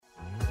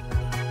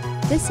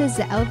This is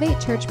the Elevate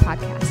Church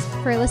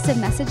podcast. For a list of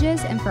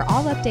messages and for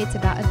all updates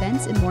about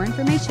events and more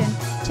information,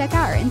 check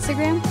out our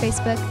Instagram,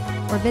 Facebook,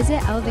 or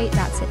visit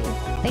elevate.city.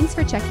 Thanks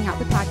for checking out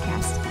the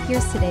podcast.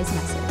 Here's today's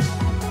message.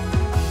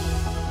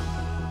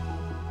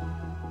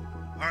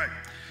 All right.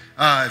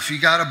 If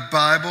you got a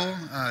Bible,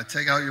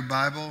 take out your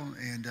Bible,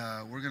 and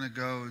we're going to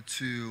go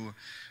to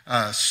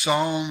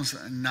Psalms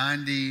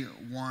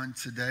 91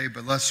 today.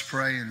 But let's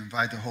pray and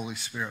invite the Holy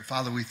Spirit.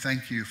 Father, we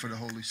thank you for the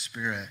Holy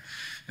Spirit.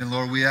 And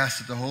Lord, we ask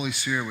that the Holy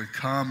Spirit would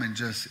come and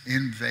just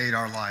invade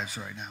our lives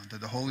right now. That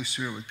the Holy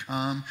Spirit would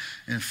come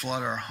and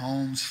flood our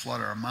homes,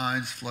 flood our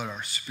minds, flood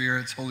our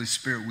spirits. Holy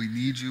Spirit, we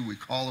need you. We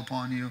call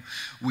upon you.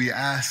 We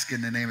ask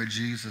in the name of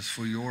Jesus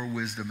for your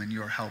wisdom and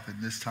your help in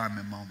this time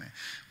and moment.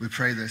 We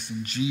pray this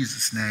in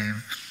Jesus'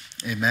 name.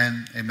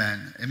 Amen,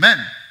 amen, amen.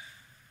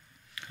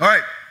 All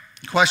right,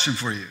 question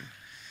for you.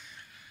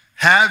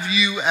 Have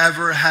you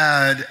ever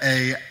had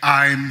a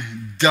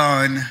I'm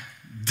done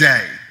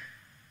day?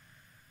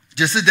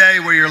 Just a day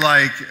where you're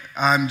like,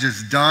 I'm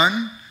just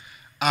done.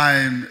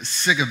 I'm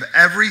sick of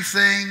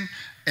everything,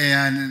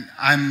 and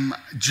I'm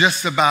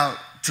just about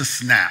to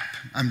snap.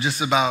 I'm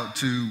just about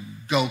to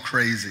go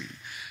crazy.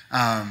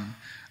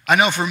 I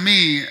know for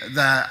me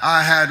that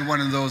I had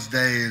one of those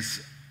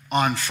days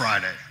on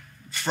Friday.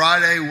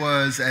 Friday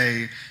was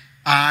a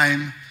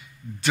I'm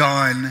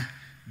done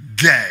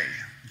day,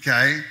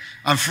 okay?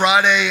 On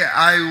Friday,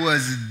 I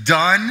was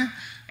done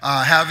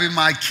having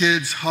my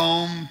kids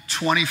home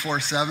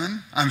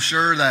 24/7. I'm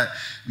sure that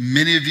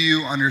many of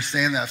you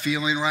understand that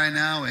feeling right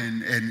now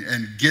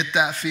and get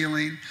that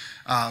feeling.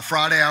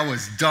 Friday, I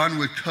was done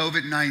with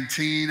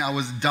COVID-19. I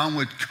was done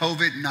with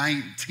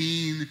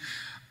COVID-19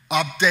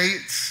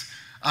 updates.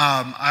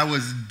 I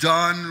was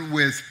done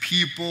with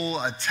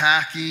people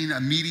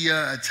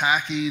media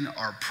attacking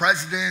our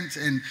president.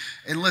 And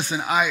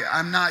listen,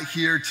 I'm not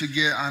here to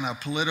get on a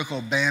political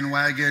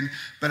bandwagon,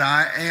 but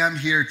I am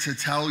here to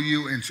tell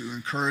you and to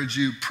encourage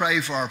you,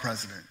 pray for our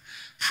president.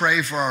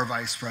 Pray for our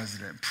vice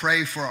president.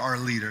 Pray for our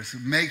leaders.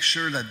 Make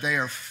sure that they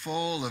are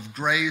full of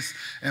grace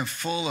and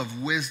full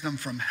of wisdom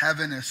from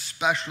heaven,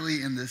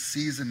 especially in this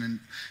season and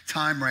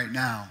time right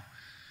now.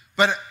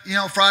 But,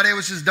 Friday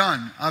was just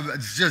done. I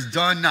was just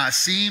done not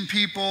seeing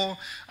people.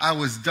 I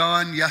was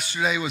done.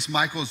 Yesterday was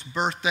Michael's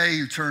birthday.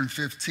 He turned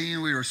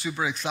 15. We were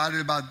super excited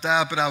about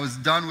that. But I was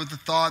done with the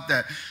thought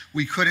that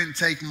we couldn't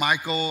take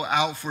Michael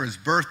out for his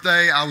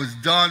birthday. I was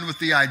done with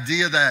the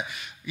idea that,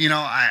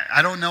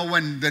 I don't know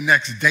when the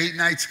next date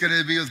night's going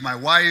to be with my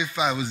wife.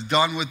 I was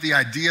done with the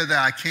idea that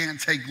I can't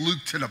take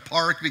Luke to the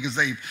park because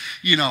they've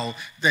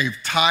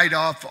tied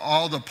off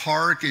all the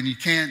park and you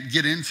can't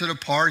get into the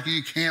park and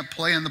you can't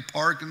play in the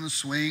park and the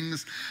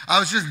swings. I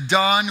was just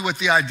done with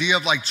the idea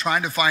of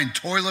trying to find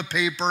toilet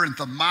paper and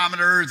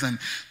thermometers and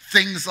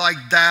things like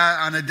that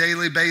on a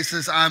daily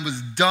basis. I was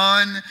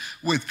done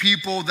with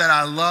people that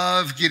I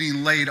love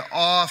getting laid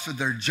off of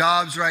their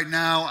jobs right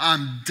now.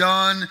 I'm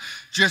done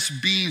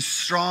just being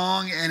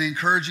strong and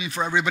encouraging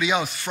for everybody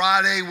else.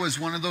 Friday was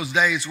one of those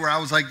days where I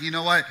was like, you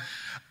know what?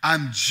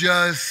 I'm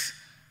just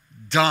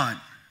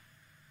done.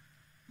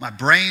 My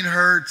brain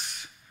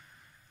hurts.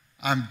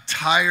 I'm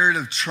tired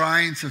of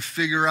trying to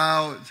figure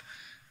out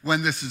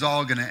when this is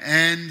all going to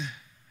end.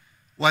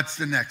 What's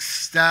the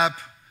next step?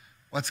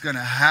 What's going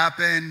to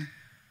happen?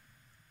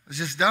 It's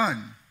just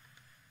done.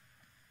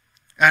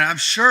 And I'm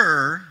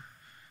sure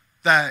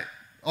that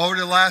over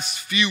the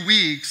last few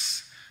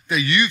weeks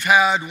that you've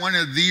had one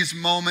of these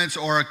moments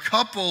or a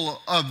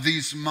couple of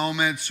these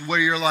moments where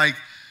you're like,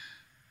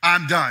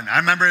 I'm done. I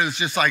remember it was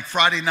just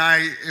Friday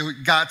night.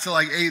 It got to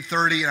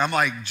 8:30 and I'm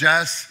like,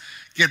 Jess,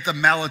 get the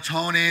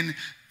melatonin,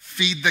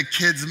 feed the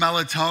kids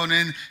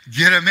melatonin,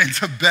 get them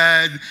into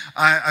bed.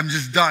 I'm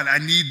just done. I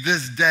need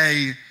this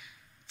day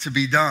to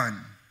be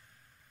done.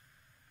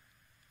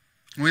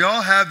 We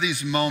all have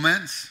these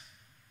moments.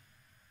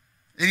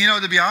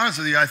 And to be honest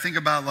with you, I think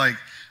about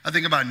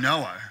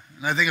Noah.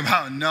 And I think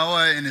about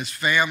Noah and his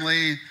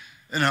family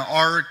in an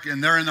ark,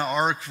 and they're in the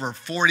ark for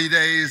 40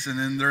 days, and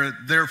then they're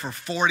there for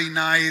 40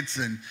 nights.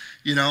 And,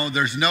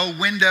 there's no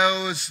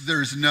windows,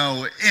 there's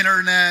no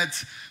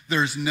internet,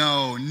 there's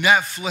no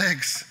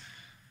Netflix.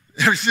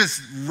 There's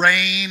just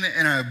rain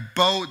and a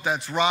boat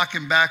that's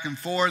rocking back and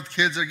forth.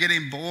 Kids are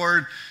getting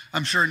bored.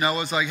 I'm sure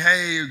Noah's like,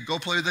 hey, go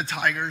play with the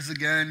tigers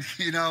again.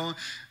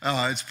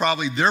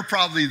 They're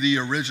probably the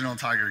original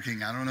Tiger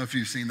King. I don't know if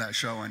you've seen that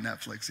show on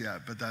Netflix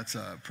yet, but that's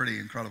a pretty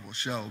incredible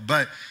show.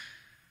 But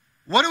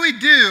what do we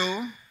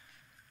do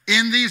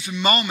in these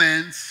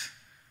moments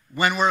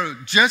when we're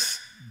just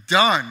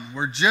done?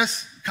 We're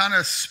just kind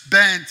of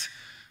spent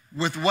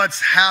with what's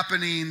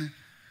happening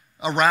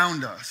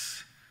around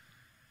us.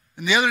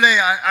 And the other day,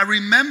 I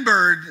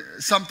remembered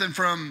something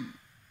from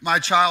my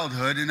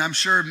childhood, and I'm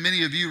sure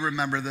many of you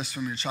remember this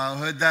from your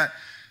childhood, that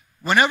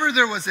whenever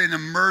there was an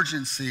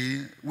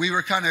emergency, we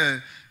were kind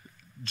of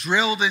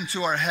drilled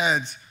into our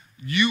heads,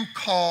 you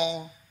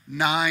call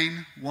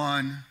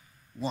 911.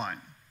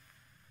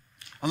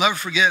 I'll never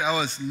forget, I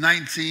was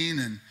 19,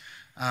 and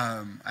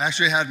I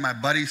actually had my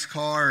buddy's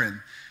car, and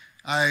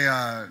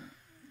I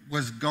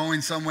was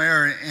going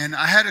somewhere, and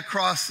I had to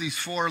cross these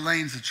 4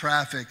 lanes of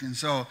traffic. And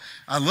so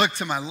I looked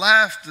to my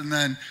left, and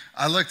then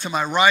I looked to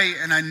my right,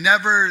 and I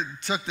never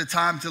took the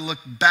time to look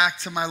back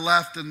to my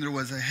left, and there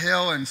was a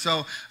hill. And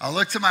so I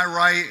looked to my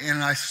right,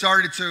 and I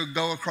started to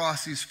go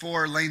across these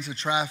 4 lanes of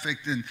traffic.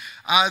 And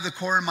out of the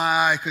corner of my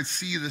eye, I could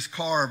see this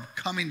car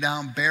coming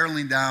down,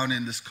 barreling down,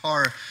 and this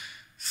car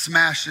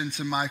smashed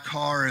into my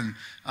car, and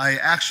I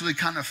actually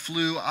kind of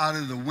flew out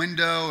of the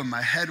window, and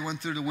my head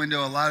went through the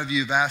window. A lot of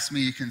you have asked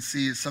me, you can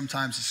see it.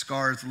 Sometimes the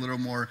scar is a little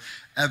more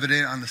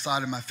evident on the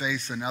side of my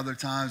face than other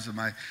times, and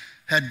my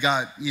head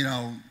got,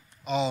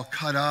 all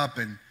cut up.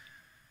 And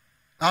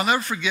I'll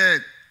never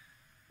forget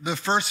the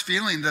first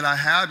feeling that I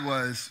had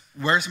was,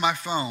 where's my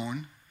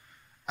phone?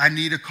 I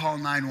need to call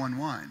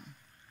 911.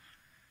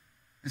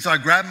 And so I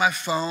grabbed my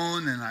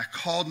phone, and I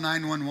called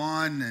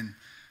 911, and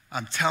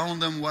I'm telling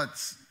them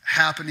what's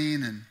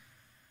happening. And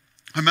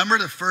I remember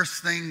the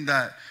first thing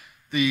that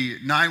the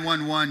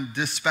 911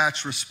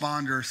 dispatch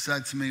responder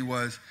said to me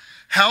was,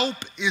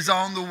 "Help is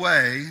on the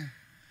way.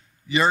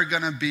 You're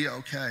going to be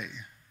okay."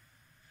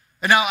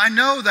 And now I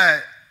know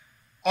that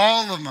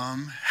all of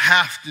them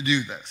have to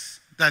do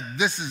this, that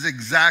this is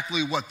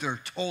exactly what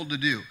they're told to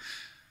do.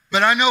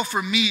 But I know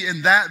for me,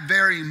 in that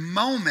very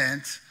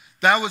moment,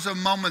 that was a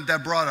moment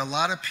that brought a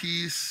lot of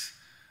peace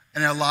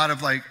and a lot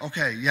of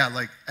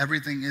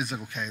everything is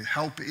okay.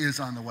 Help is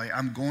on the way.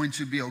 I'm going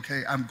to be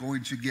okay. I'm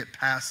going to get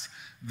past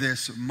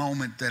this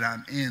moment that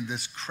I'm in,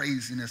 this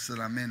craziness that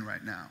I'm in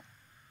right now.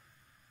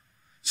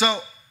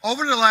 So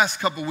over the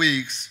last couple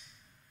weeks,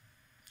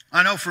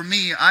 I know for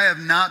me, I have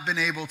not been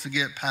able to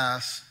get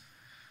past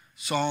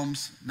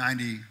Psalms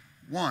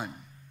 91.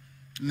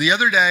 And the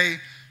other day,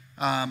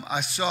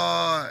 I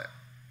saw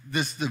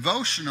this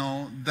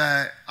devotional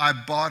that I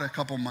bought a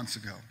couple months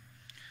ago.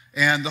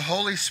 And the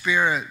Holy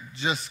Spirit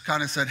just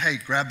kind of said, "Hey,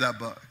 grab that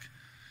book."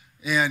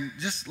 And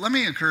just let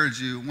me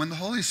encourage you, when the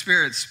Holy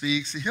Spirit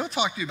speaks, he'll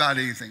talk to you about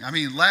anything. I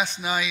mean, last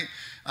night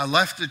I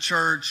left the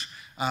church.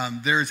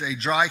 There's a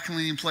dry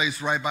cleaning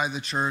place right by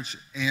the church.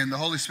 And the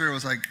Holy Spirit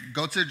was like,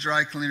 "Go to the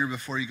dry cleaner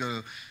before you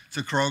go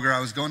to Kroger." I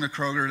was going to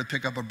Kroger to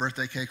pick up a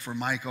birthday cake for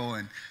Michael.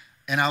 And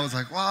I was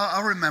like, well,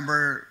 I'll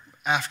remember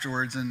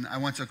afterwards. And I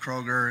went to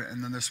Kroger.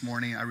 And then this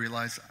morning I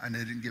realized I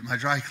didn't get my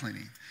dry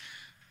cleaning.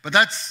 But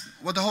that's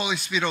what the Holy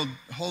Spirit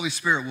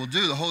will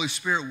do. The Holy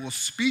Spirit will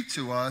speak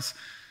to us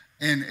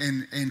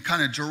and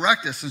kind of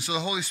direct us. And so the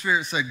Holy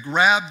Spirit said,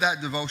 grab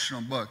that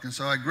devotional book. And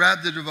so I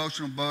grabbed the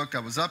devotional book. I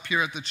was up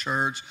here at the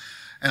church,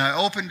 and I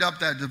opened up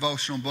that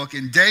devotional book.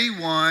 And day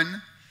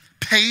 1,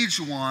 page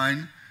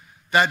 1,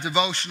 that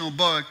devotional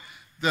book,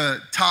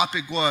 the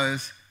topic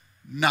was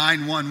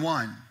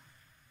 911.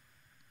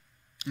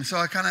 And so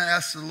I kind of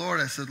asked the Lord,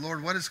 I said,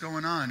 "Lord, what is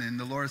going on?" And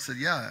the Lord said,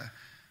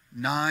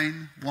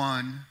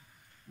 911.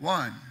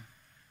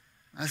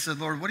 I said,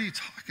 "Lord, what are you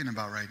talking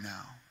about right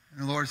now?" And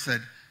the Lord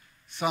said,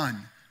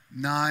 "Son,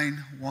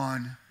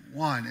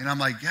 911. And I'm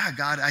like, "Yeah,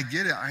 God, I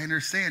get it. I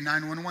understand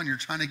 911. You're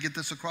trying to get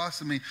this across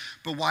to me.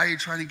 But why are you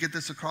trying to get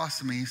this across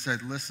to me?" He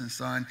said, "Listen,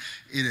 son,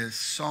 it is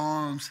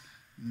Psalms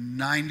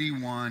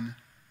 91:1.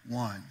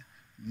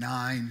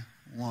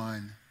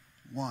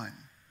 911.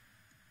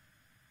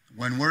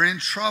 When we're in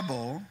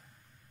trouble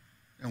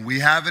and we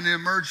have an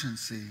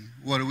emergency,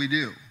 what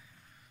do?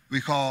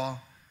 We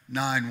call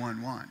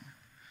 911.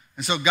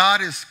 And so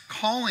God is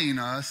calling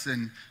us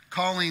and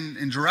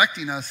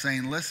directing us,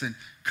 saying, "Listen,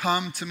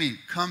 come to me.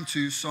 Come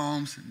to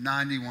Psalms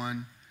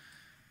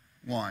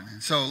 91:1.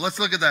 And so let's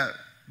look at that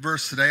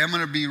verse today. I'm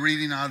going to be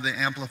reading out of the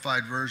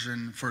Amplified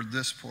Version for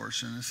this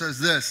portion. It says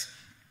this: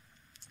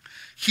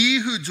 "He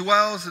who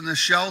dwells in the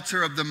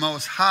shelter of the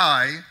Most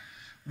High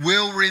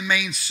will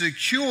remain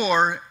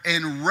secure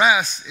and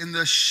rest in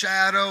the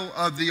shadow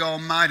of the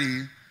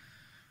Almighty,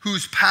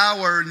 whose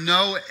power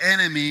no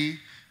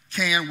enemy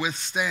can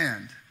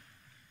withstand."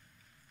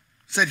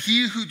 It said,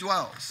 "He who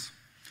dwells."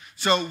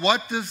 So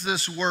what does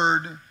this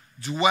word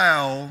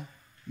dwell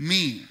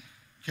mean?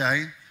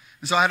 Okay.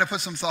 And so I had to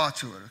put some thought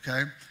to it.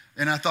 Okay.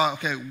 And I thought,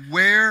 okay,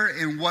 where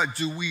and what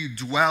do we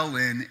dwell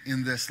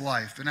in this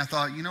life? And I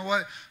thought, you know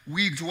what?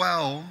 We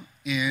dwell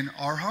in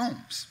our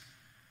homes.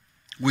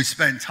 We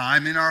spend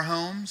time in our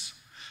homes.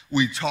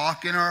 We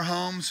talk in our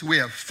homes. We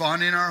have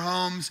fun in our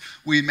homes.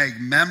 We make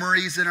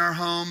memories in our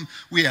home.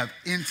 We have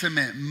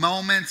intimate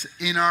moments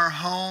in our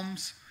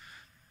homes.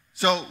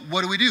 So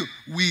what do?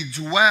 We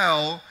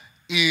dwell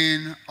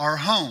in our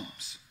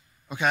homes,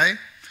 okay?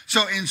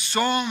 So in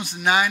Psalms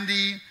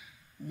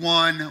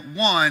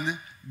 91:1,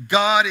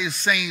 God is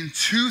saying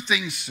 2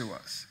 things to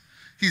us.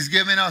 He's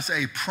giving us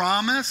a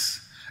promise,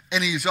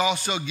 and he's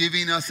also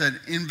giving us an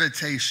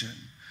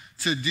invitation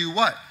to do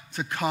what?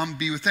 To come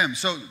be with him.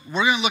 So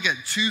we're going to look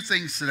at 2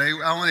 things today.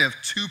 I only have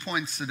 2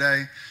 points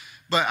today,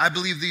 but I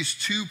believe these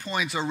 2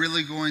 points are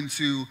really going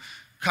to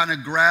kind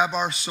of grab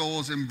our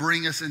souls and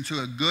bring us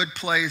into a good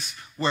place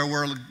where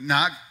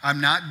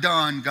I'm not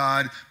done,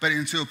 God, but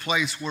into a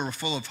place where we're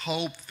full of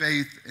hope,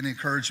 faith, and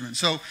encouragement.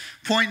 So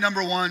point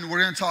number 1,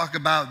 we're going to talk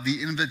about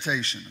the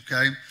invitation,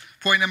 okay?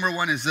 Point number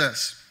 1 is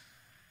this.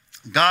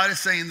 God is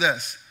saying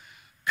this: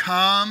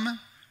 come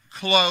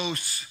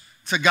close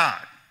to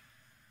God.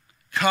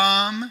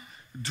 Come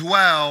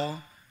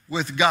dwell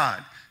with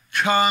God.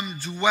 Come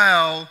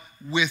dwell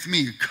with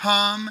me.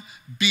 Come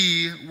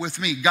be with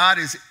me. God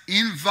is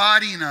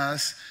inviting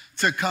us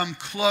to come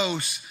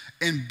close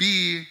and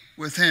be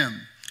with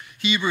him.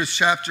 Hebrews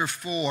chapter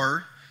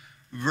 4,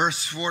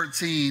 verse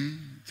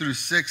 14 through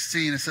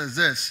 16, it says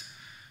this: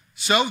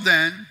 "So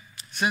then,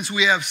 since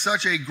we have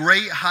such a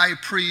great high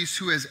priest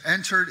who has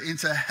entered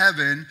into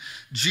heaven,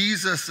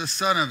 Jesus, the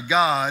Son of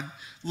God,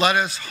 let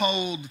us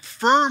hold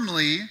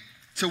firmly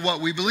to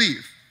what we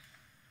believe."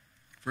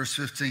 Verse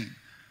 15,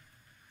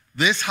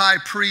 "This high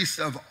priest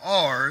of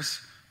ours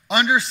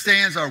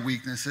understands our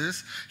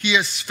weaknesses. He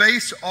has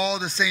faced all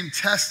the same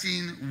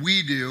testing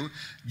we do,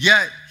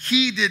 yet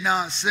he did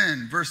not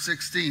sin." Verse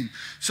 16,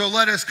 "So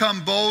let us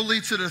come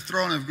boldly to the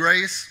throne of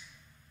grace.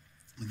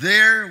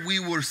 There we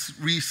will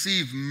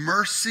receive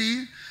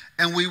mercy,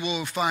 and we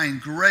will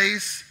find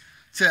grace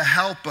to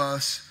help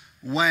us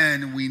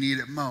when we need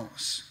it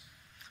most."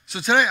 So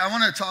today I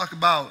want to talk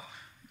about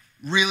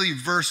really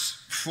verse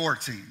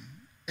 14.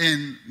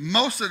 And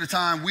most of the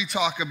time we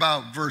talk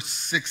about verse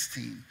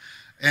 16.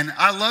 And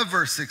I love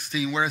verse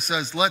 16 where it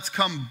says, "Let's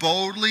come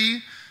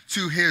boldly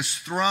to his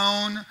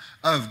throne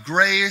of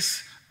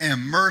grace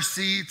and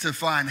mercy to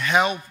find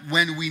help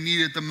when we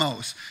need it the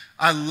most."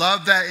 I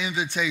love that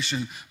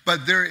invitation,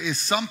 but there is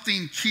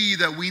something key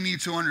that we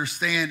need to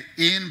understand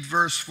in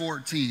verse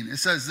 14. It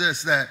says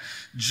this, that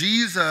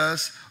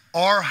Jesus,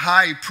 our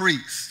high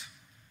priest,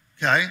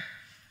 okay?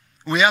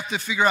 We have to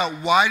figure out,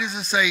 why does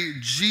it say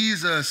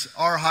Jesus,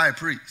 our high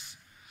priest?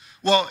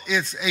 Well,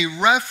 it's a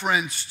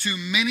reference to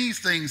many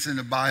things in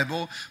the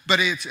Bible, but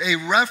it's a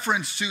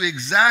reference to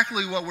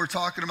exactly what we're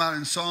talking about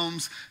in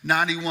Psalms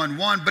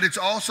 91:1, but it's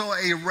also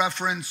a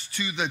reference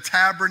to the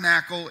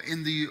tabernacle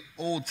in the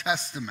Old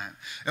Testament.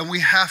 And we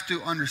have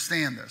to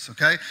understand this,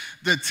 okay?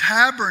 The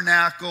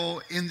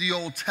tabernacle in the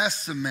Old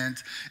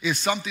Testament is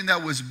something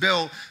that was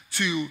built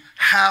to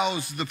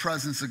house the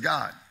presence of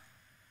God.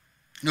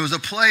 It was a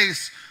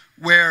place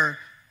where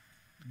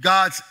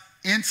God's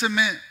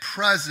intimate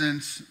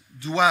presence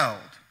dwelled,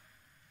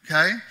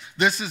 okay?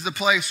 This is the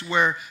place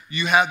where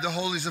you have the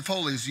holies of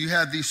holies. You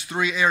have these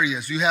three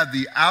areas. You have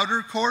the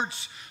outer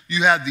courts,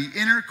 you have the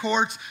inner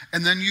courts,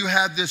 and then you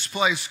have this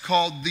place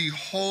called the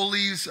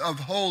holies of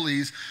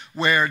holies,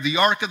 where the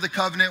Ark of the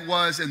Covenant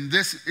was, and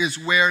this is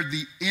where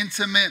the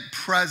intimate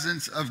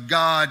presence of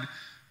God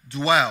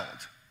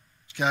dwelled,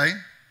 okay?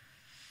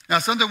 Now,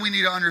 something we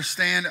need to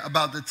understand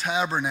about the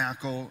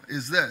tabernacle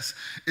is this,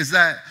 is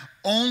that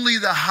only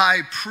the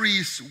high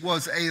priest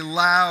was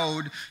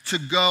allowed to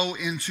go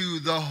into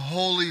the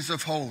holies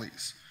of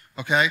holies,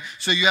 okay?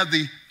 So you have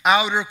the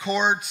outer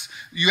courts,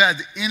 you had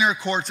the inner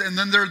courts, and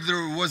then there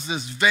was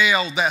this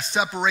veil that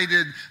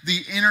separated the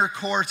inner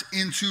courts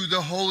into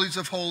the holies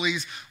of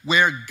holies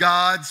where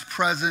God's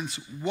presence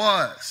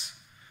was.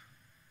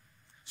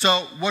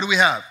 So what do we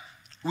have?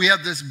 We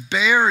have this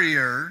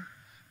barrier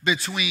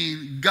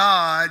between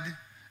God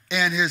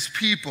and his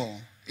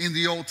people in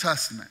the Old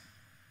Testament,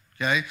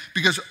 okay?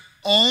 Because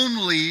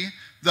only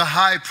the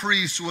high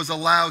priest was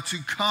allowed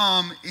to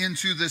come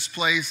into this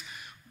place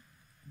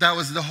that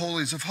was the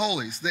holies of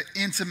holies, the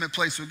intimate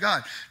place with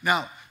God.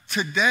 Now,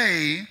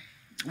 today,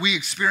 we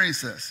experience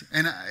this,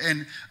 and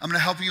I'm going to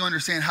help you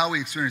understand how we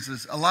experience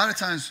this. A lot of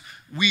times,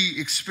 we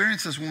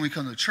experience this when we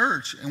come to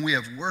church and we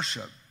have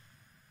worship.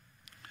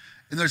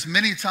 And there's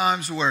many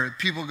times where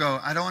people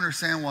go, "I don't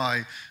understand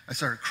why I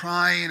started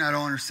crying. I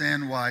don't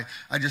understand why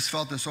I just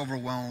felt this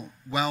overwhelm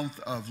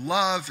of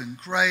love and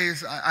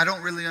grace. I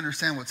don't really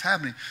understand what's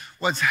happening."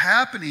 What's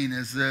happening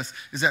is this,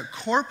 is that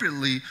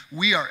corporately,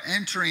 we are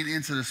entering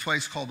into this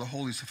place called the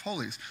Holies of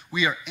Holies.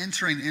 We are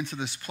entering into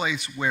this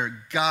place where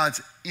God's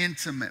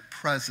intimate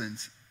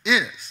presence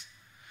is.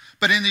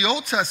 But in the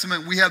Old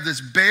Testament, we have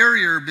this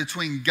barrier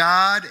between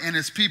God and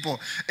his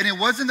people. And it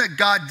wasn't that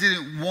God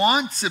didn't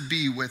want to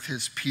be with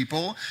his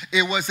people.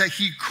 It was that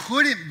he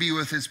couldn't be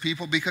with his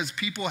people because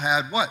people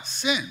had what?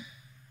 Sin.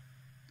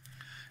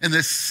 And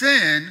the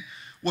sin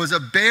was a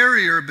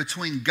barrier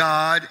between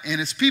God and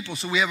his people.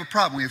 So we have a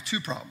problem. We have two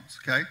problems,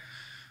 okay?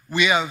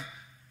 We have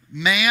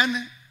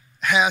man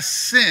has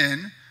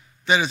sin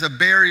that is a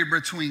barrier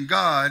between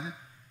God,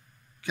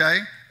 okay?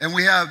 And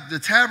we have the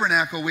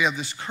tabernacle, we have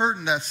this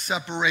curtain that's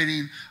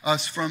separating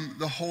us from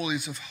the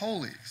holies of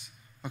holies,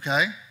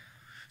 okay?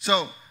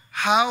 So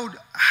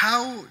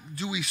how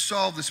do we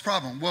solve this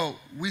problem? Well,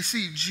 we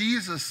see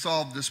Jesus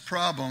solve this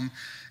problem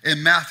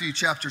in Matthew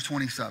chapter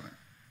 27,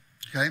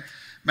 okay?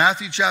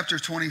 Matthew chapter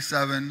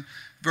 27,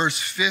 verse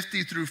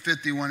 50 through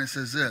 51, it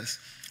says this: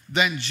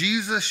 "Then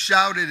Jesus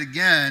shouted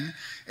again,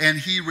 and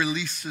he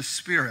released the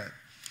Spirit."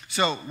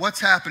 So what's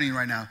happening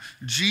right now?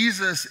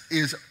 Jesus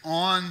is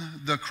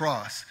on the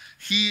cross.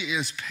 He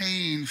is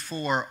paying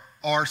for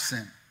our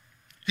sin.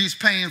 He's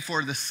paying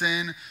for the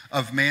sin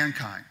of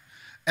mankind.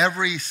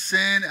 Every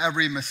sin,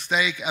 every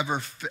mistake,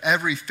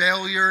 every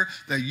failure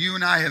that you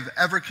and I have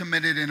ever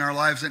committed in our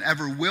lives and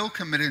ever will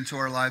commit into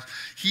our lives,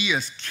 he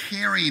is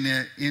carrying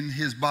it in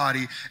his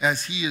body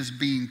as he is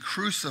being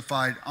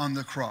crucified on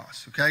the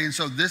cross, okay? And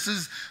so this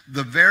is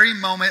the very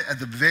moment at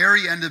the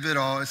very end of it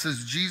all. It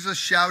says Jesus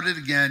shouted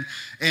again,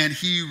 and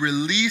he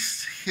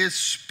released his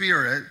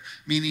spirit,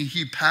 meaning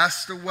he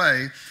passed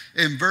away.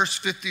 In verse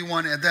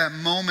 51, at that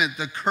moment,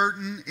 the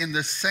curtain in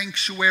the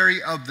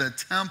sanctuary of the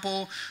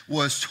temple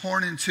was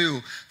torn in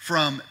two.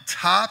 From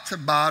top to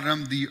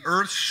bottom, the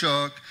earth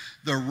shook,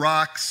 the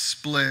rocks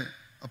split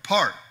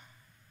apart.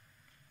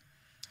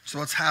 So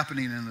what's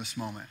happening in this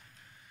moment?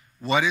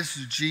 What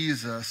is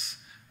Jesus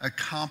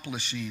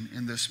accomplishing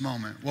in this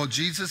moment? Well,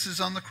 Jesus is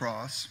on the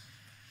cross,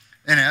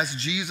 and as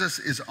Jesus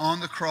is on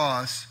the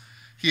cross,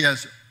 he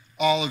has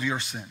all of your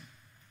sin.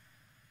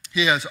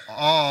 He has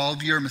all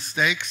of your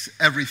mistakes,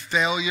 every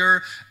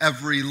failure,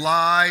 every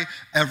lie,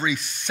 every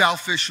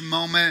selfish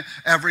moment,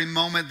 every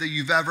moment that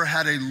you've ever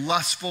had a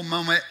lustful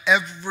moment,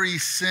 every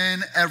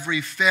sin,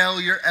 every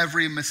failure,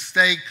 every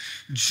mistake.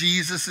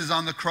 Jesus is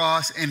on the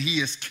cross and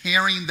he is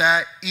carrying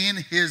that in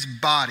his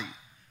body,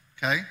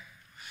 okay?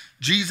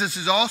 Jesus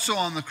is also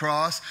on the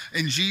cross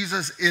and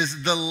Jesus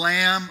is the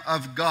Lamb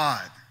of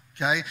God.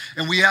 Okay?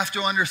 And we have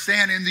to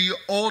understand in the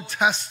Old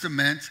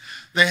Testament,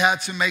 they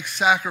had to make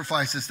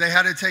sacrifices. They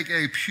had to take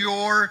a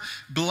pure,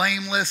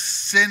 blameless,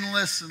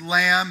 sinless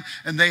lamb,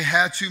 and they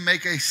had to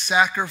make a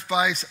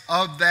sacrifice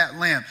of that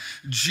lamb.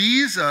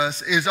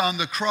 Jesus is on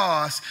the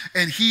cross,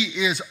 and he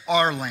is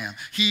our lamb.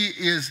 He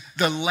is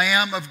the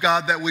Lamb of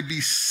God that would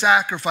be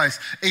sacrificed.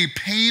 A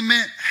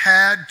payment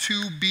had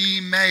to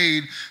be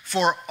made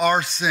for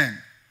our sin.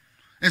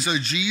 And so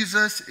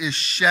Jesus is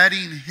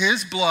shedding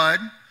his blood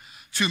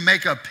to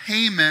make a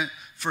payment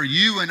for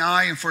you and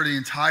I and for the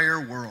entire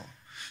world.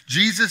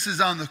 Jesus is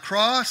on the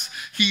cross.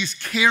 He's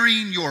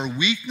carrying your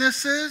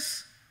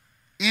weaknesses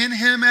in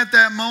him at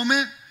that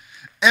moment.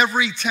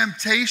 Every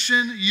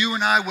temptation you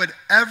and I would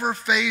ever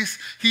face,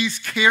 he's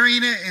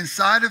carrying it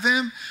inside of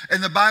him.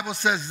 And the Bible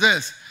says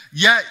this,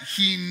 yet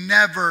he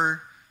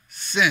never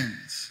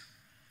sins.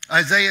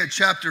 Isaiah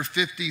chapter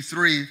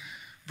 53,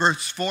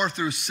 verse 4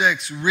 through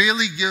 6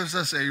 really gives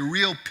us a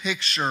real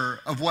picture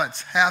of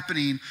what's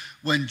happening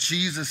when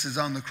Jesus is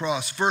on the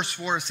cross. Verse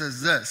 4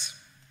 says this,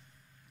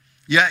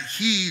 yet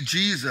he,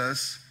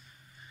 Jesus,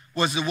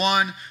 was the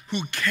one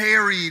who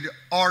carried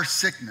our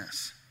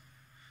sickness.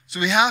 So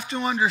we have to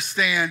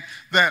understand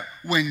that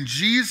when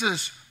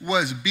Jesus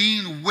was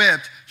being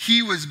whipped,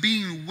 he was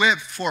being whipped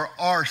for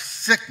our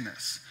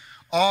sickness.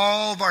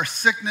 All of our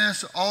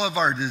sickness, all of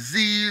our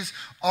disease,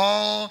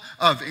 all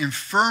of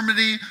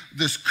infirmity,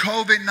 this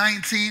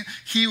COVID-19,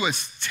 he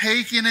was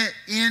taking it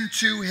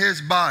into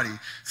his body. It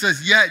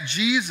says, yet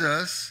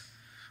Jesus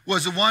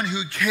was the one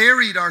who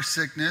carried our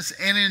sickness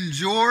and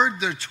endured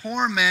the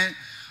torment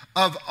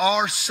of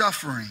our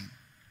suffering.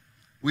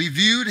 We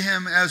viewed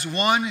him as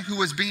one who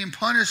was being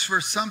punished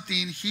for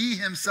something he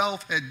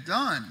himself had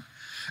done,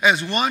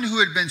 as one who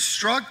had been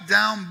struck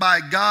down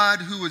by God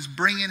who was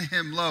bringing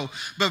him low.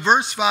 But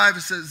verse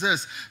 5 says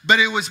this, but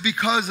it was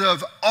because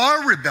of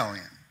our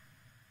rebellion.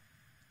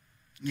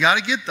 You got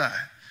to get that.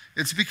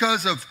 It's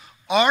because of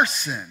our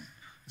sin.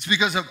 It's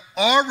because of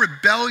our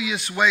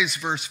rebellious ways,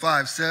 verse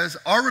 5 says,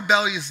 our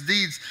rebellious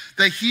deeds,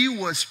 that he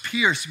was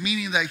pierced,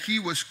 meaning that he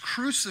was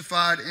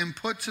crucified and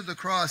put to the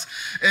cross.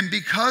 And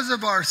because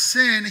of our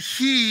sin,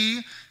 he,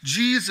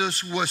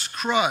 Jesus, was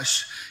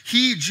crushed.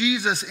 He,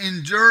 Jesus,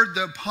 endured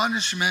the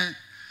punishment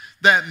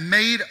that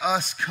made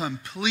us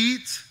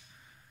complete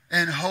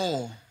and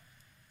whole.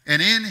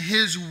 And in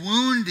his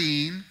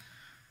wounding,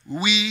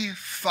 we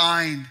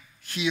find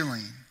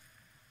healing.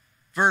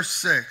 Verse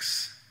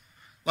 6.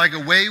 Like a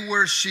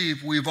wayward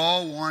sheep, we've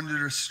all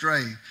wandered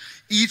astray.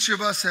 Each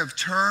of us have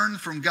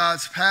turned from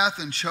God's path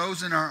and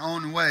chosen our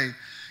own way.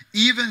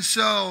 Even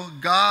so,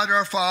 God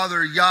our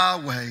Father,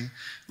 Yahweh,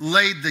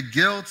 laid the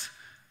guilt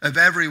of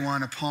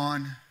everyone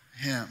upon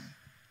him.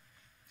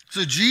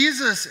 So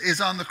Jesus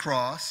is on the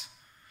cross.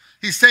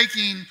 He's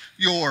taking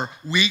your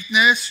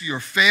weakness, your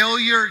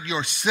failure,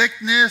 your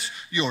sickness,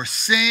 your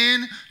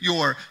sin,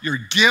 your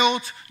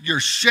guilt,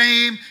 your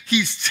shame.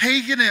 He's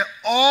taken it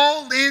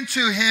all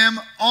into him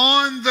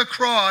on the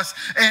cross.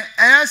 And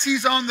as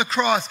he's on the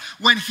cross,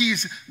 when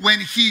he's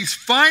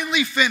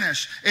finally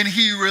finished and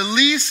he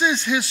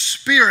releases his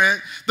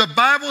spirit, the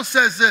Bible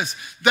says this,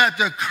 that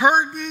the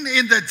curtain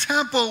in the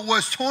temple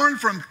was torn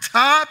from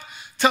top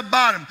to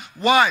bottom.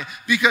 Why?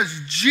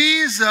 Because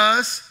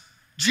Jesus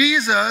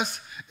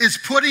is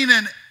putting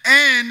an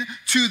end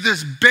to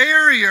this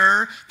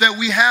barrier that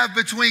we have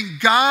between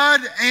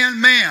God and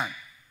man.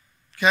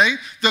 Okay?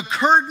 The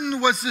curtain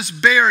was this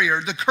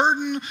barrier. The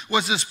curtain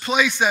was this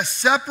place that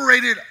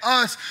separated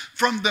us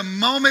from the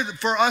moment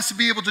for us to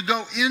be able to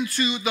go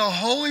into the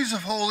holies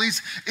of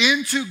holies,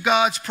 into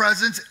God's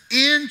presence,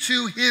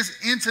 into his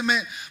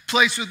intimate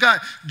place with God.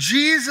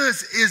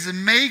 Jesus is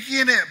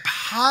making it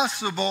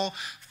possible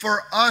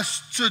for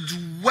us to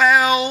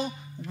dwell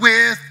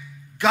with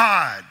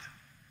God.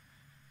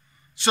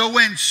 So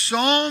when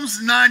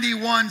Psalms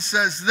 91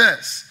 says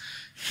this,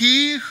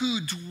 he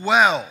who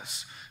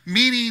dwells,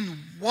 meaning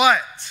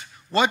what?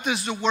 What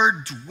does the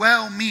word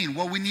dwell mean?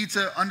 Well, we need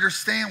to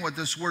understand what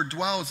this word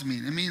dwells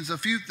mean. It means a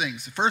few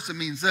things. First, it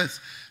means this: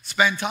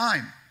 spend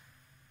time.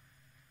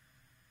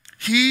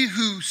 He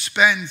who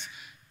spends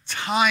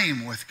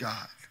time with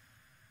God.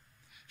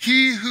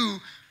 He who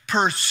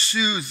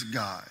pursues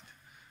God.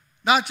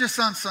 Not just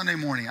on Sunday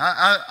morning.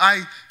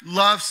 I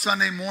love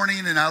Sunday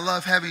morning and I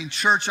love having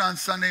church on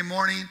Sunday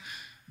morning,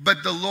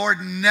 but the Lord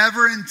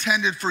never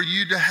intended for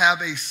you to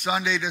have a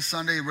Sunday to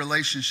Sunday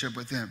relationship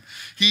with him.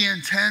 He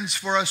intends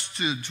for us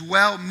to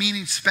dwell,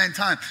 meaning spend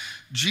time.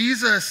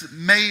 Jesus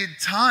made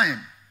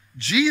time.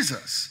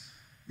 Jesus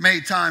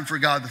made time for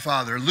God the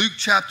Father. Luke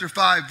chapter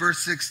 5 verse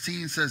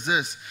 16 says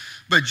this,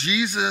 but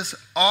Jesus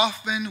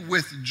often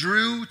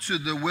withdrew to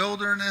the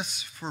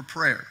wilderness for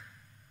prayer.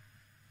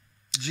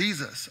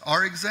 Jesus,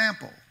 our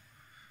example,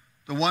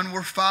 the one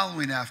we're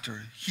following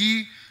after,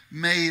 he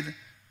made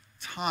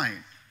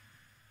time.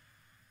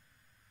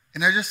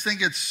 And I just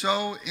think it's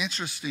so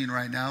interesting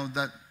right now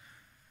that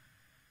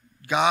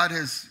God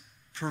has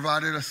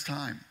provided us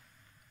time.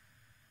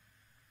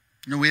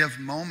 You know, we have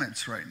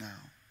moments right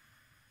now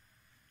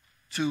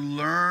to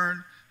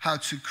learn how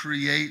to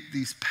create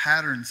these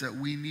patterns that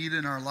we need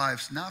in our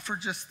lives, not for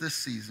just this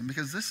season,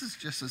 because this is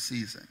just a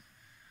season.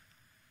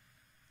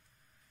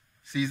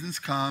 Seasons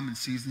come and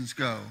seasons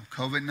go.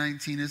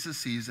 COVID-19 is a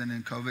season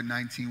and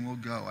COVID-19 will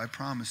go. I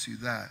promise you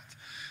that.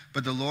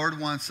 But the Lord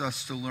wants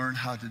us to learn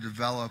how to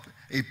develop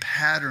a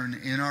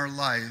pattern in our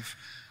life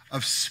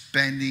of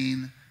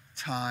spending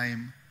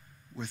time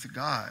with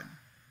God.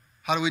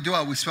 How do we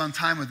dwell? We spend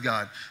time with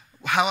God.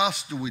 How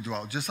else do we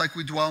dwell? Just like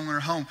we dwell in our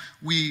home,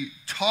 we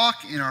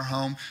talk in our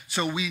home,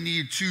 so we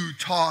need to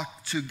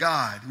talk to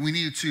God. We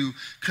need to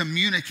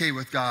communicate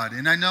with God.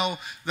 And I know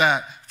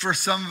that for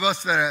some of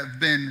us that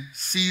have been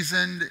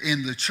seasoned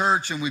in the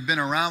church and we've been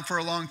around for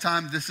a long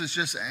time, this is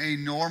just a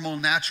normal,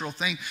 natural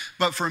thing.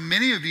 But for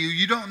many of you,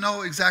 you don't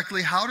know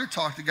exactly how to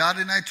talk to God,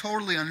 and I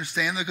totally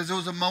understand that, because there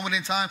was a moment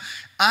in time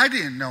I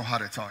didn't know how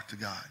to talk to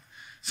God.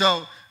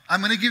 So I'm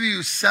going to give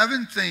you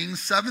seven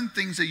things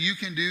that you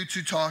can do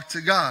to talk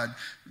to God.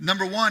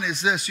 Number one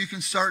is this: you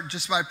can start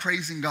just by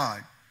praising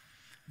God,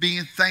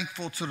 being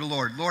thankful to the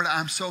Lord. Lord,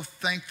 I'm so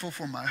thankful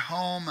for my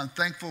home. I'm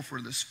thankful for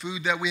this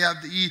food that we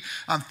have to eat.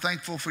 I'm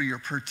thankful for your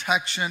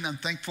protection. I'm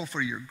thankful for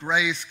your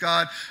grace,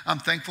 God. I'm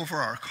thankful for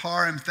our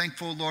car. I'm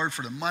thankful, Lord,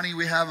 for the money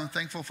we have. I'm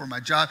thankful for my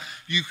job.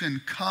 You can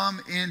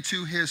come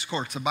into his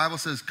courts. The Bible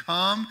says,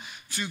 come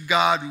to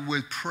God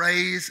with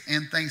praise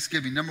and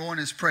thanksgiving. Number one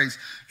is praise.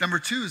 Number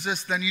two is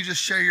this: then you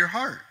just share your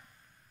heart.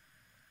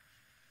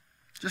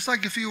 Just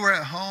like if you were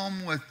at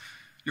home with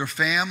your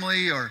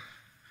family or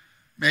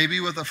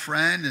maybe with a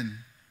friend and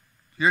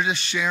you're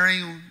just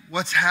sharing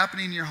what's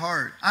happening in your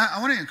heart. I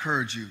want to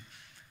encourage you.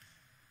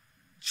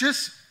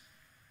 Just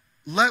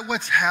let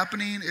what's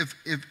happening,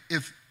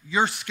 if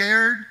you're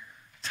scared,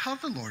 tell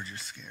the Lord you're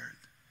scared.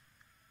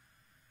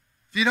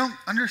 If you don't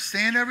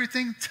understand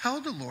everything,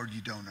 tell the Lord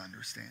you don't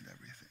understand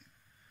everything.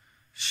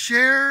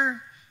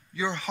 Share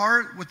your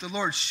heart with the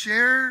Lord.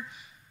 Share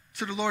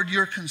to the Lord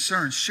your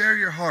concerns. Share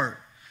your heart.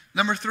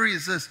 Number three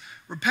is this: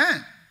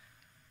 repent.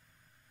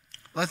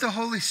 Let the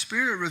Holy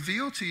Spirit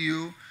reveal to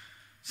you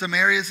some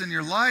areas in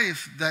your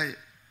life that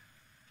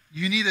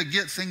you need to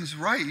get things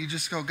right. You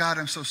just go, God,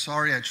 I'm so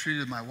sorry I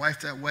treated my wife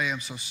that way. I'm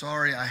so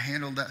sorry I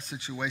handled that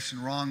situation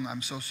wrong.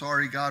 I'm so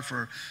sorry, God,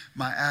 for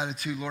my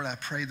attitude. Lord, I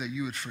pray that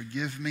you would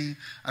forgive me.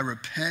 I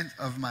repent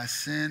of my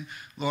sin.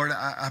 Lord,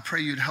 I pray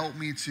you'd help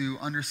me to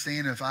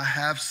understand if I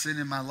have sin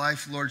in my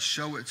life. Lord,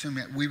 show it to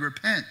me. We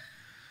repent.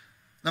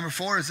 Number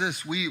four is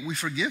this: we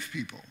forgive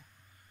people.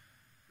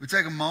 We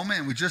take a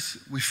moment and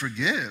we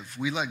forgive.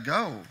 We let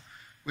go.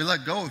 We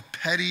let go of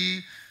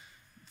petty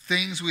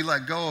things. We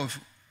let go of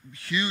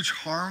huge,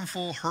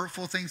 harmful,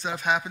 hurtful things that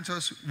have happened to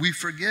us. We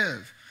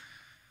forgive.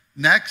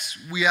 Next,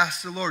 we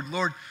ask the Lord,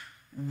 Lord,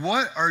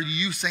 what are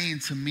you saying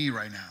to me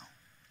right now?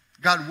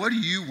 God, what do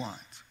you want?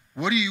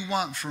 What do you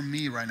want from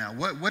me right now?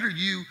 What are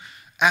you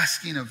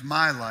asking of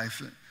my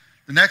life?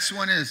 The next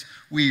one is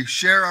we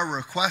share our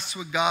requests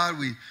with God.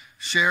 We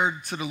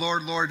share to the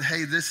Lord, Lord,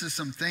 hey, this is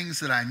some things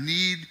that I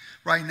need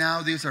right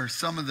now. These are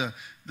some of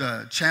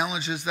the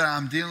challenges that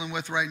I'm dealing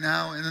with right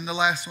now. And then the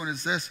last one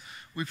is this: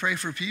 we pray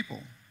for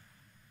people.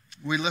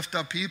 We lift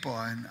up people.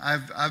 And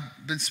I've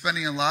been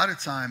spending a lot of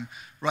time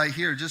right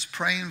here just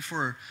praying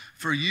for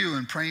you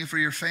and praying for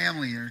your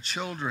family and your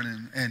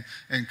children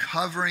and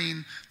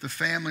covering the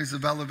families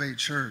of Elevate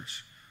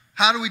Church.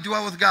 How do we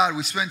dwell with God?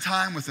 We spend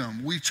time with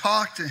him. We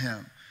talk to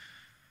him.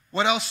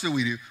 What else do?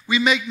 We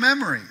make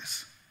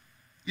memories.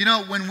 You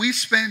know, when we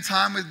spend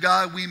time with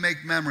God, we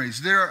make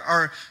memories. There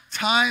are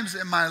times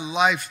in my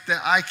life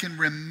that I can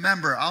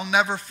remember. I'll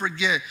never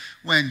forget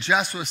when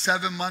Jess was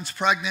 7 months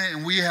pregnant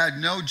and we had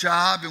no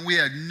job and we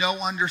had no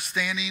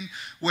understanding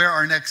where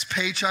our next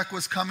paycheck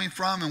was coming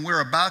from, and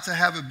we're about to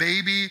have a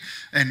baby,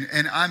 and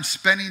I'm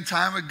spending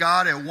time with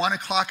God at 1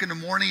 o'clock in the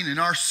morning in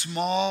our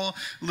small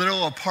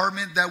little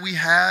apartment that we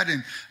had,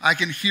 and I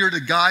can hear the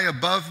guy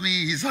above me.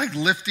 He's like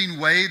lifting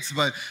weights,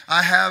 but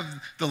I have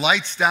the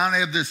lights down. I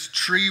have this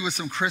tree with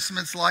some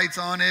Christmas lights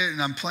on it,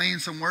 and I'm playing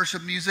some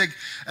worship music,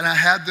 and I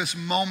had this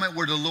moment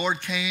where the Lord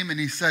came and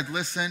he said,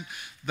 listen,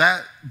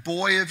 that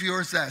boy of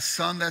yours, that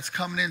son that's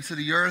coming into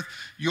the earth,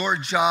 your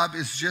job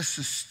is just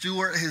to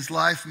steward his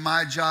life.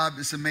 My job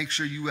is to make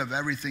sure you have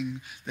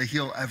everything that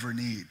he'll ever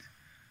need.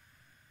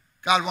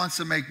 God wants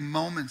to make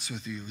moments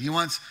with you. He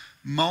wants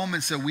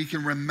moments that we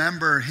can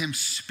remember him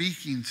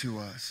speaking to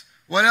us.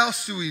 What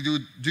else do we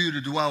do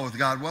to dwell with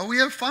God? Well, we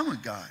have fun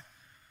with God.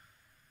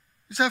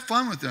 Just have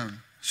fun with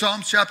him.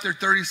 Psalms chapter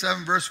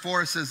 37, verse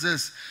 4 says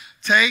this: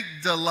 take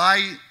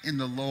delight in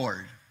the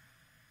Lord.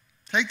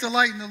 Take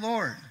delight in the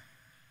Lord.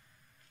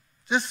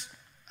 Just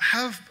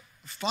have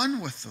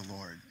fun with the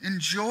Lord.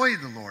 Enjoy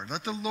the Lord.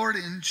 Let the Lord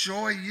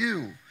enjoy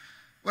you.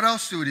 What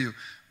else do we do?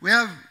 We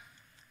have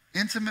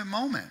intimate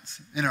moments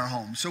in our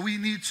home. So we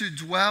need to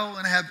dwell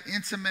and have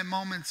intimate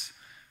moments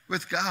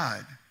with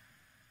God.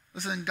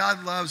 Listen,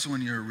 God loves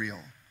when you're real.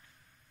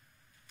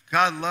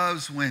 God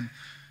loves when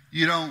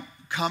you don't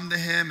come to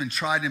him and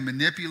try to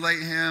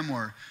manipulate him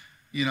or,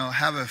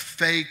 have a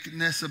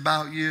fakeness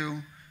about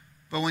you.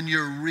 But when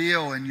you're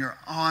real and you're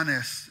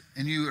honest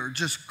and you are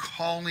just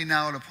calling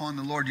out upon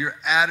the Lord, your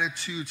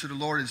attitude to the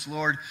Lord is,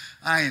 Lord,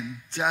 I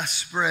am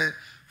desperate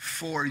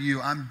for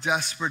you. I'm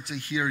desperate to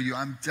hear you.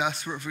 I'm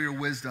desperate for your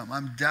wisdom.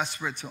 I'm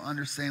desperate to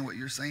understand what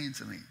you're saying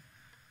to me.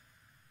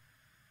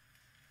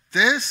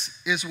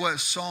 This is what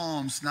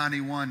Psalms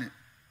 91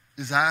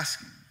 is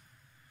asking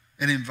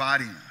and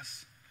inviting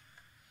us.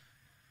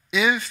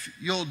 If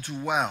you'll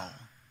dwell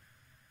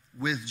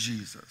with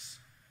Jesus.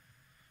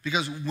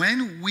 Because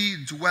when we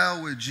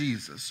dwell with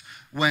Jesus,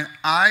 when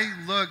I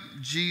look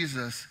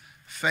Jesus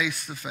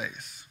face to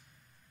face,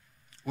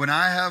 when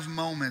I have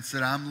moments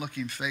that I'm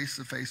looking face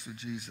to face with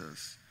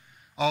Jesus,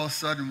 all of a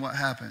sudden what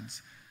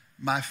happens?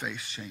 My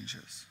face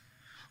changes.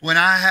 When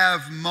I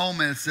have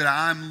moments that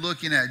I'm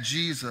looking at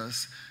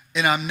Jesus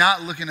and I'm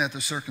not looking at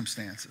the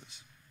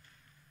circumstances.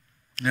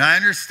 And I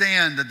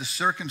understand that the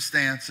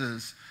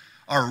circumstances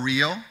are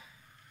real.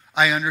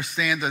 I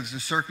understand that the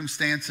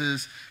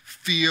circumstances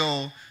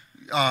feel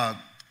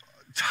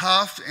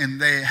tough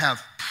and they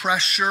have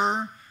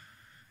pressure,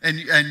 and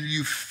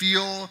you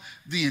feel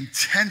the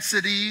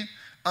intensity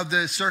of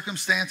the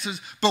circumstances.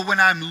 But when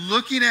I'm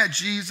looking at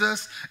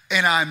Jesus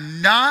and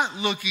I'm not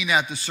looking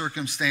at the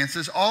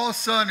circumstances, all of a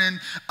sudden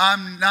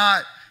I'm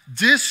not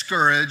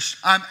discouraged,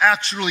 I'm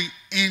actually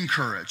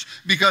encouraged,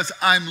 because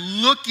I'm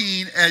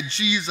looking at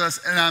Jesus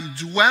and I'm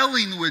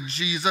dwelling with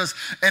Jesus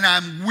and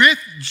I'm with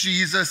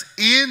Jesus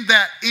in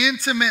that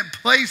intimate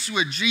place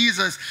with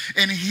Jesus,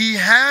 and he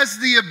has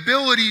the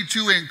ability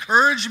to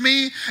encourage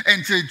me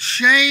and to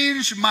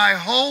change my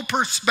whole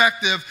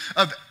perspective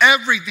of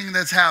everything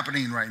that's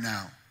happening right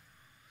now.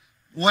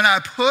 When I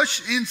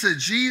push into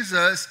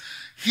Jesus,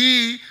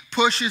 he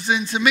pushes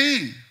into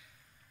me.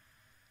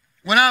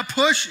 When I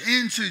push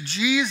into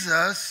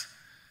Jesus,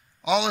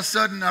 all of a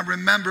sudden I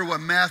remember what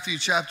Matthew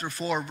chapter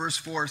 4, verse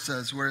 4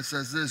 says, where it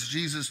says this: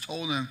 Jesus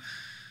told him,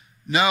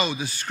 no,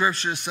 the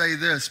scriptures say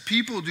this: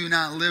 people do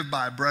not live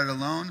by bread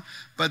alone,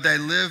 but they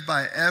live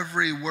by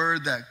every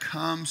word that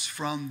comes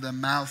from the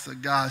mouth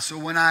of God. So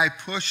when I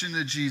push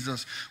into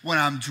Jesus, when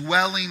I'm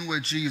dwelling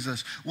with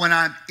Jesus, when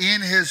I'm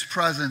in his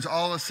presence,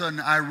 all of a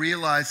sudden I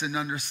realize and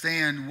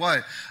understand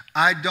what?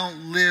 I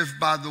don't live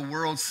by the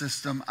world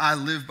system. I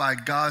live by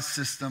God's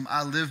system.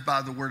 I live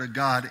by the word of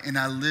God, and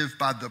I live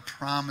by the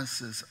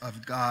promises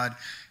of God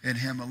and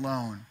him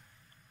alone.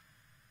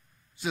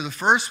 So the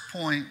first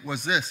point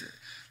was this: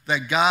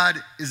 that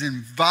God is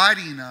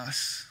inviting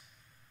us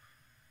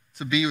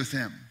to be with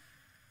him.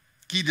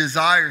 He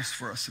desires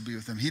for us to be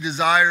with him. He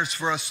desires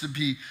for us to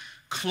be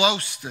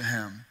close to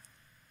him.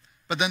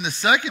 But then the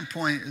second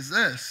point is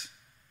this: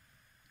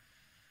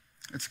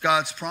 it's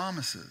God's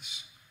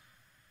promises.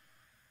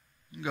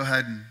 You can go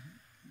ahead and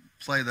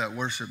play that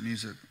worship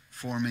music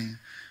for me.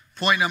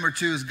 Point number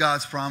 2 is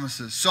God's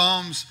promises.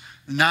 Psalms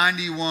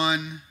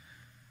 91,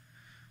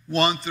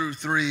 1 through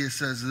 3, it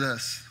says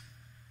this: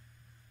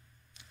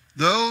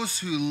 those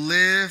who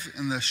live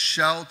in the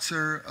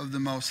shelter of the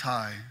Most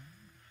High.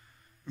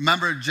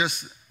 Remember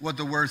just what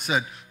the word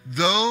said.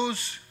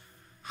 Those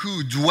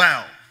who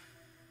dwell.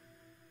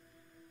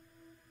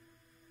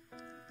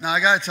 Now I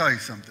got to tell you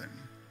something.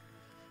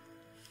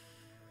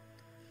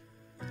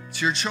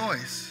 It's your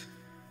choice.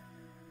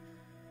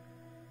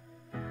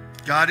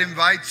 God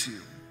invites you.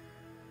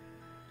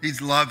 He's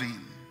loving.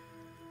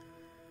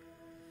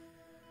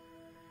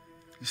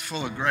 He's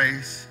full of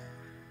grace.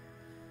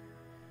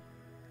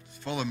 He's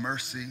full of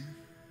mercy.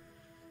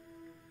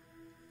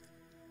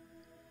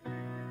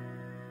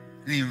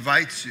 And he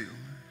invites you.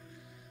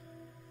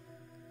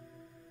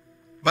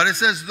 But it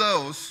says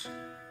those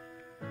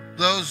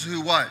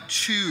who what?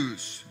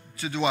 Choose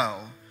to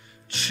dwell,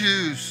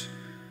 choose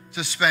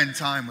to spend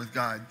time with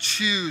God,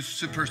 choose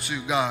to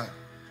pursue God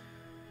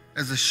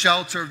as a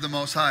shelter of the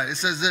Most High. It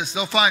says this,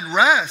 they'll find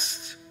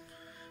rest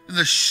in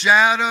the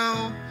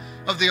shadow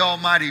of the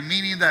Almighty,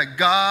 meaning that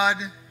God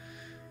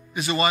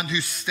is the one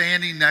who's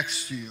standing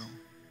next to you.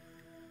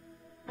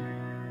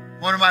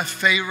 One of my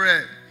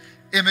favorite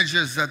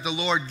images that the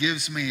Lord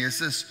gives me is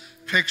this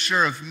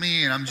picture of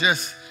me, and I'm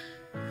just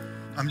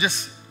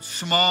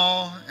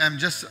small, I'm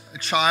just a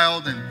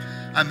child, and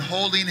I'm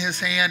holding his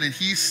hand, and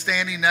he's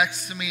standing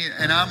next to me,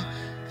 and I'm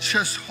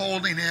just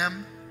holding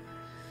him.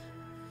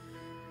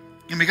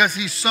 And because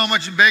he's so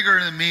much bigger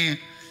than me,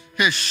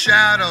 his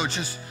shadow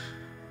just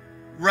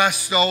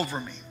rests over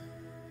me.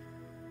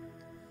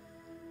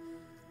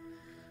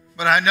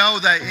 But I know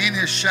that in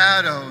his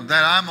shadow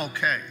that I'm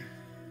okay.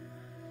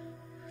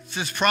 It's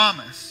his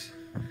promise.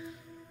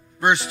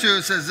 Verse 2,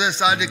 it says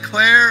this, I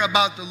declare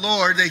about the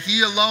Lord that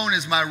he alone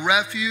is my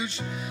refuge,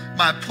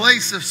 my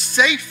place of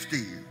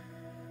safety.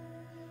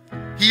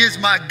 He is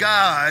my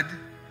God,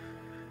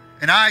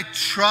 and I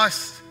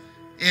trust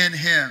in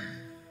him.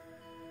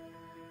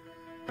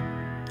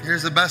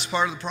 Here's the best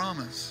part of the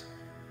promise.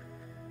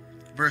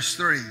 Verse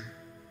 3,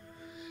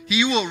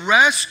 he will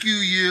rescue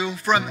you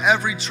from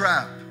every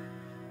trap.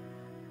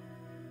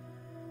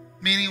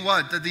 Meaning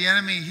what? That the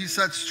enemy, he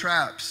sets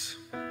traps.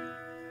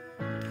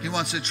 He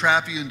wants to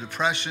trap you in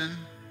depression.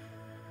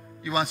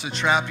 He wants to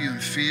trap you in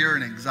fear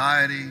and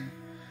anxiety.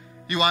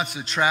 He wants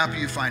to trap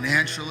you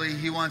financially.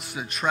 He wants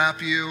to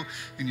trap you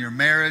in your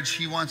marriage.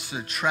 He wants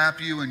to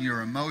trap you in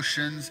your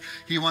emotions.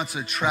 He wants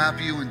to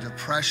trap you in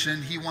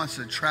depression. He wants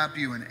to trap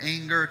you in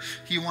anger.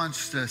 He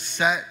wants to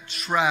set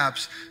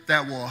traps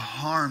that will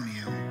harm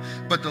you.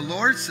 But the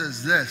Lord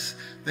says this,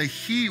 that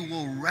he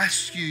will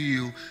rescue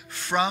you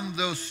from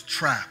those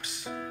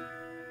traps.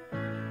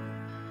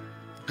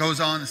 Goes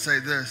on to say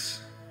this,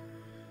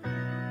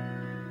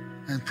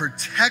 and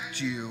protect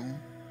you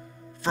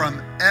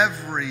from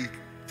every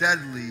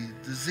deadly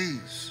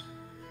disease.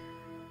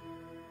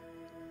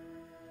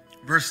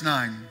 Verse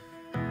 9,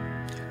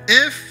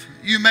 if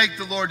you make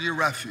the Lord your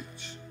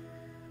refuge.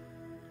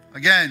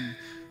 Again,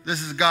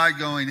 this is God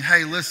going,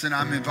 hey, listen,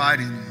 I'm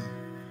inviting you.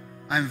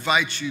 I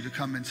invite you to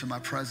come into my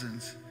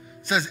presence.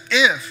 It says,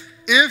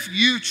 if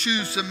you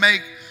choose to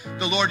make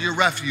the Lord your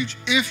refuge,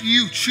 if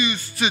you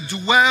choose to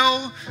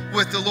dwell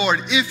with the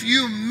Lord, if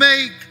you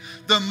make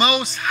the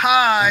Most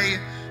High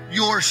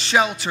your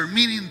shelter,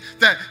 meaning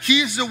that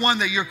he's the one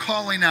that you're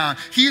calling on.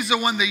 He's the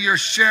one that you're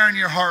sharing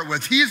your heart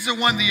with. He's the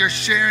one that you're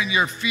sharing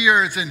your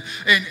fears and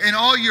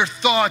all your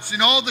thoughts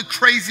and all the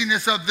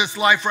craziness of this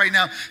life right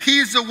now.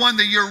 He's the one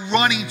that you're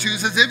running to. It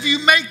says, if you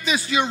make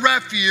this your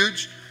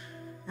refuge,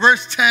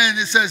 verse 10,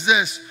 it says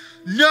this,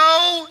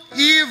 no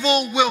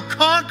evil will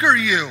conquer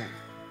you.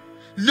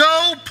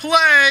 No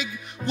plague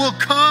will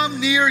come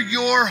near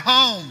your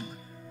home.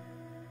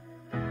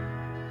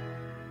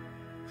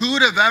 Who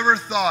would have ever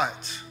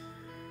thought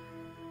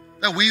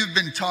that we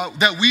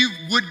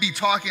would be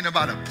talking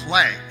about a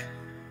plague?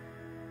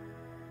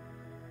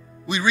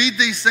 We read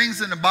these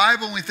things in the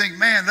Bible and we think,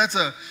 man, that's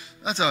a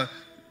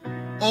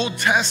Old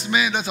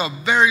Testament, that's a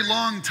very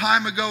long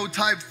time ago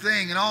type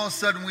thing. And all of a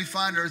sudden we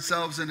find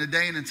ourselves in a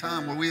day and a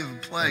time where we have a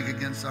plague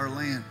against our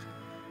land.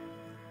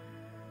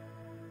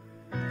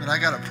 But I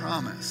got a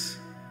promise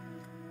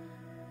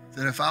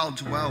that if I'll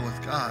dwell with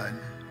God,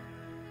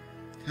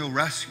 he'll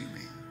rescue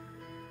me.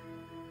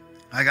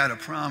 I got a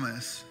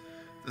promise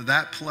that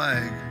that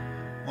plague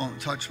won't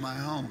touch my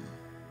home.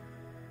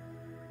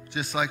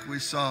 Just like we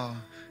saw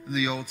in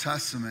the Old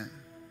Testament,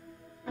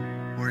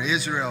 where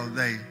Israel,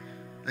 they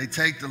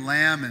take the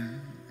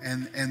lamb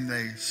and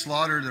they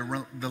slaughter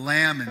the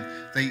lamb and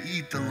they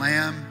eat the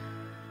lamb,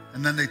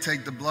 and then they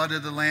take the blood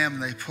of the lamb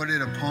and they put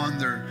it upon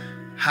their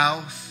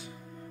house,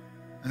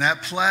 and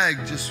that plague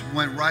just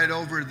went right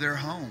over their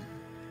home.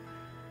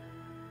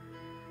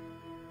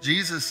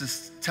 Jesus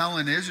is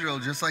telling Israel,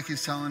 just like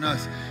he's telling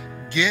us,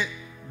 get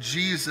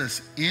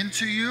Jesus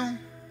into you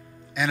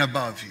and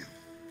above you.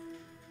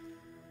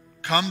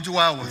 Come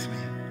dwell with me.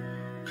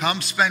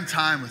 Come spend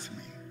time with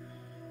me.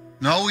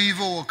 No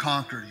evil will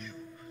conquer you.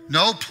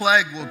 No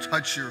plague will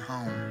touch your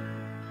home.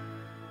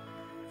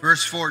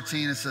 Verse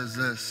 14, it says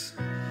this.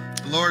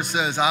 The Lord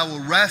says, I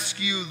will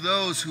rescue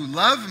those who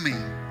love me.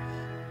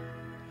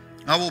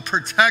 I will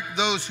protect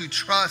those who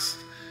trust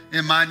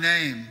in my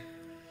name.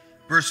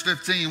 Verse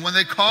 15, when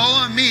they call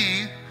on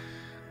me,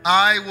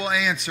 I will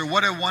answer.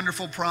 What a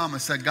wonderful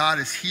promise that God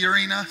is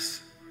hearing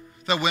us.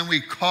 That when we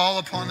call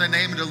upon the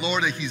name of the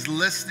Lord, that he's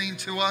listening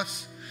to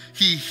us.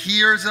 He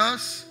hears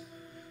us.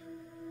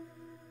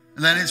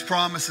 And then his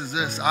promise is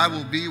this, I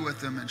will be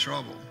with them in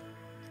trouble.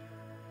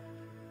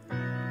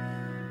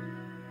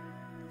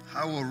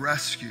 I will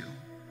rescue.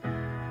 And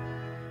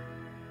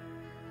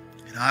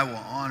I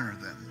will honor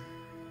them.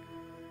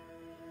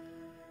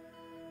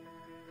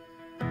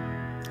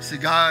 See,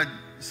 God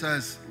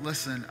says,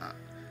 listen,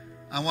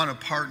 I want to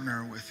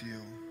partner with you.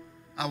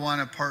 I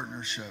want a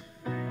partnership.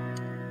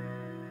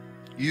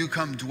 You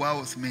come dwell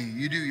with me.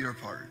 You do your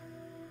part.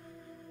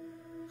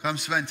 Come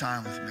spend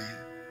time with me.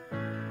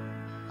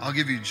 I'll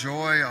give you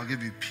joy. I'll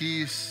give you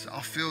peace.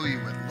 I'll fill you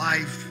with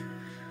life.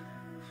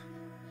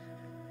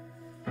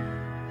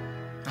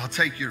 I'll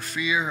take your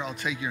fear. I'll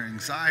take your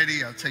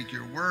anxiety. I'll take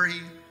your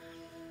worry.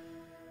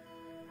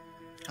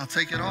 I'll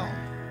take it all.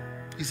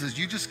 He says,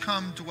 you just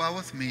come dwell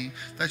with me.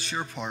 That's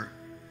your part.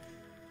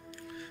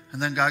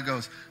 And then God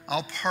goes,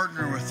 I'll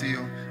partner with you,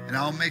 and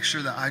I'll make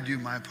sure that I do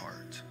my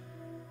part.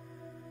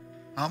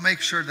 I'll make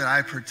sure that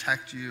I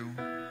protect you.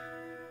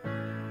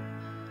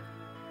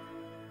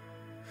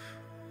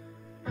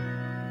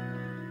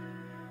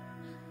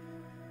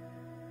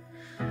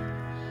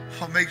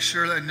 I'll make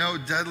sure that no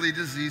deadly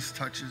disease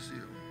touches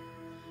you.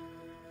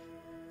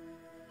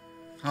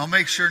 I'll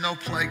make sure no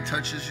plague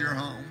touches your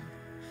home.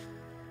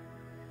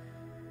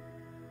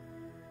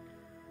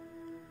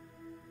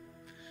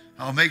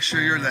 I'll make sure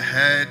you're the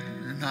head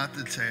and not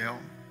the tail.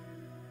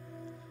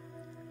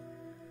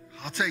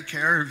 I'll take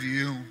care of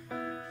you.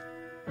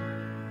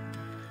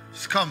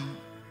 Just come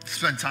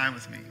spend time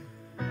with me.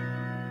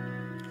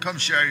 Come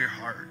share your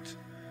heart.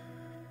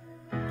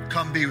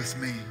 Come be with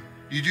me.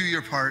 You do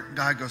your part.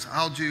 God goes,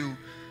 I'll do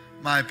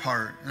my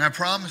part. And I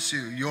promise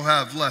you, you'll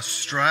have less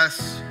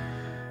stress,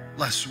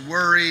 less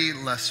worry,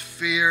 less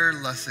fear,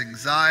 less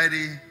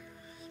anxiety.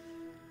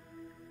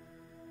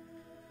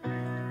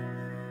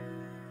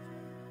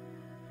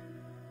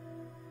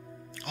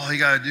 All you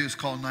got to do is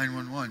call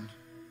 911.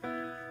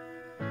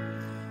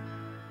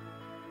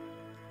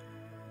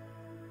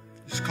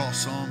 Just call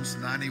Psalms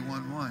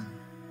 91:1.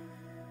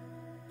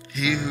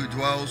 He who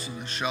dwells in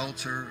the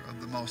shelter of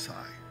the Most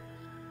High.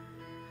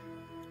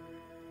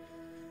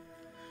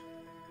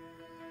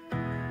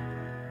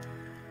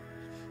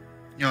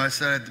 You know, I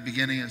said at the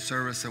beginning of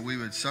service that we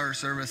would start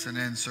service and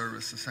end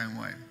service the same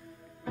way.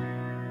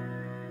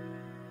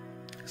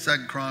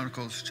 2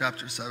 Chronicles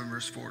chapter 7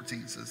 verse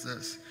 14 says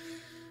this.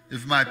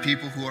 If my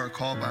people who are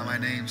called by my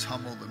names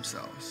humble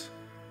themselves.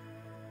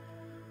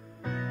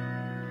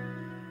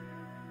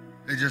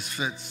 It just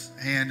fits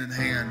hand in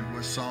hand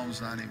with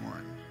Psalms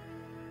 91.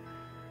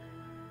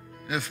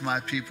 If my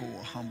people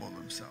will humble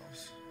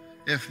themselves.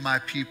 If my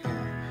people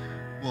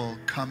will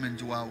come and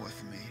dwell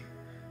with me.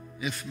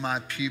 If my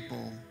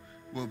people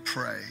will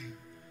pray.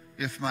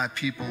 If my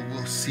people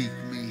will seek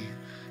me.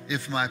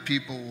 If my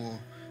people will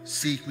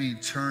seek me,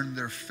 turn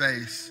their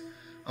face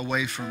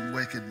away from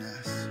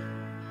wickedness.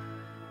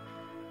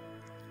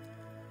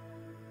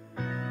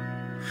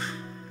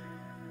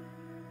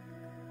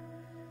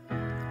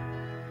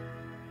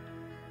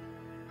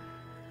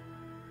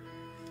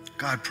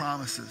 God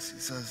promises. He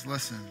says,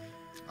 listen,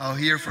 I'll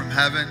hear from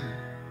heaven.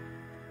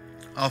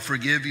 I'll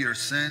forgive your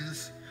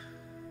sins.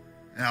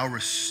 And I'll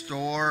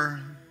restore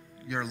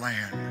your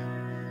land.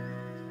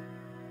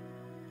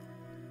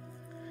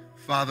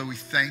 Father, we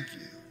thank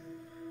you.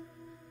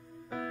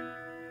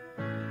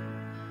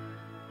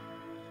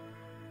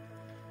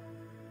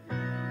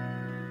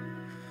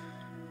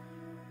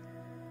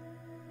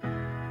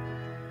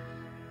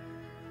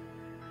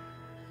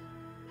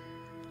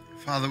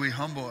 Father, we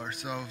humble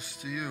ourselves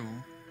to you.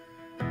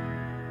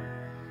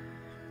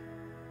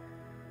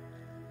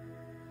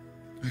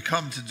 We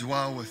come to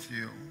dwell with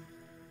you.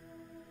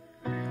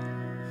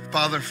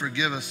 Father,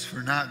 forgive us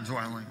for not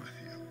dwelling with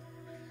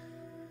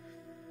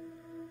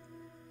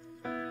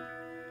you.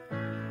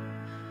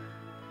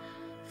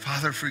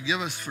 Father,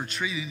 forgive us for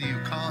treating you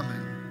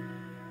common.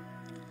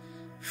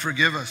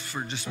 Forgive us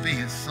for just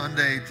being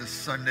Sunday to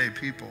Sunday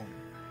people.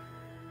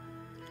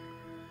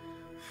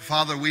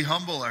 Father, we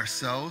humble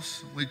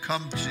ourselves. We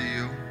come to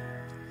you.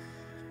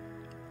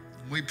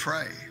 We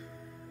pray.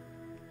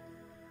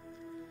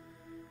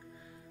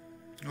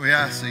 We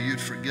ask that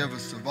you'd forgive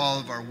us of all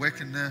of our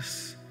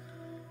wickedness,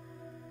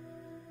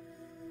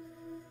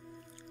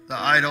 the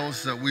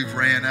idols that we've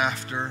ran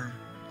after,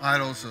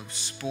 idols of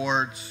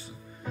sports,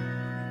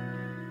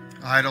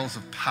 idols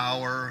of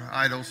power,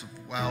 idols of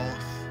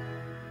wealth,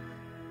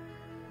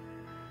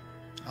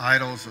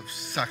 idols of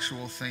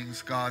sexual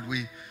things. God,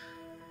 we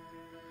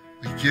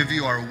give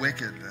you our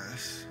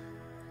wickedness.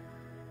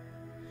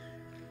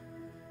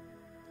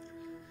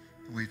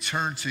 We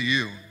turn to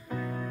you.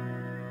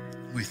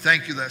 We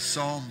thank you that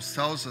Psalms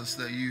tells us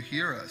that you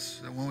hear us,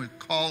 that when we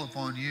call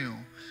upon you,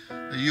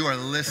 that you are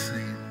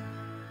listening.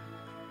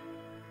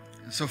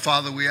 And so,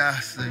 Father, we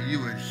ask that you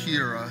would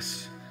hear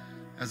us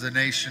as a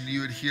nation,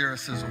 you would hear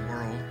us as a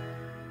world.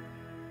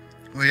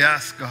 We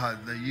ask,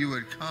 God, that you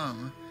would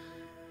come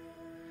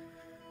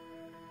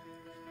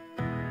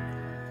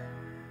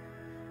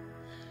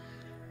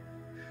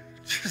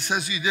just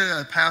as you did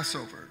at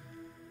Passover.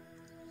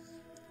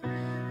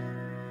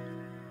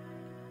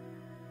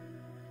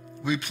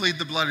 We plead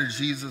the blood of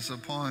Jesus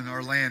upon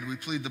our land. We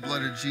plead the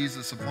blood of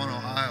Jesus upon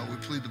Ohio. We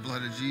plead the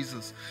blood of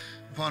Jesus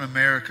upon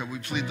America. We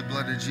plead the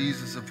blood of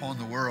Jesus upon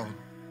the world.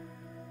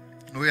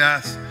 We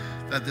ask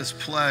that this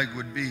plague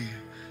would be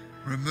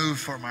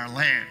removed from our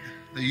land,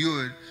 that you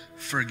would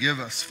forgive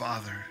us,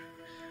 Father.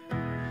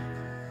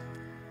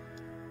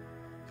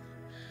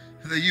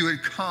 That you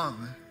would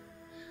come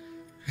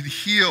and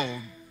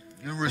heal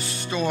and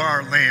restore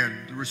our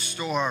land,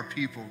 restore our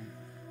people.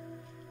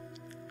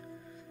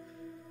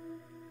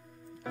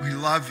 We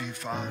love you,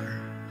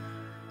 Father.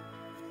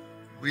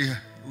 We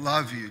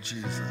love you,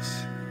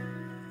 Jesus.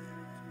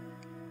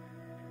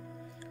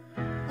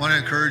 I want to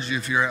encourage you,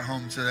 if you're at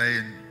home today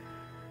and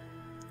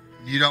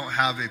you don't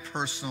have a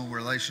personal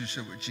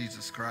relationship with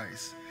Jesus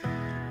Christ,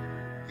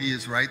 He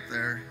is right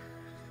there.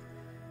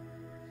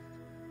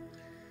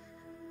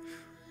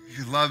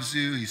 He loves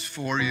you. He's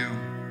for you.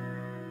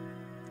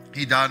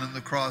 He died on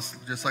the cross,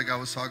 just like I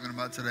was talking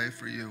about today,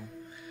 for you.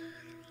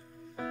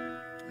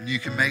 And you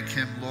can make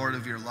Him Lord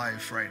of your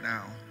life right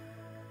now.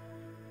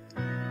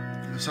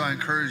 And so I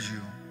encourage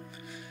you.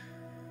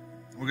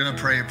 We're going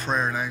to pray a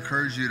prayer, and I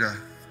encourage you to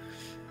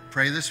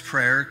pray this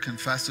prayer,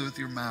 confess it with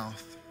your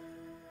mouth,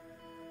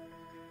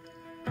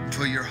 and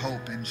put your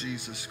hope in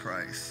Jesus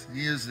Christ.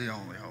 He is the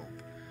only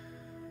hope.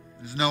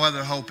 There's no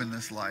other hope in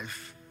this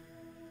life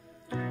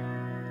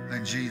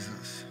than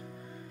Jesus.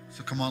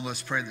 So come on,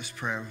 let's pray this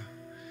prayer.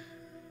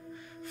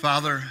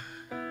 Father,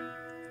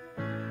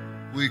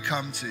 we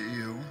come to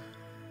you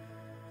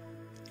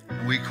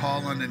and we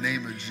call on the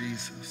name of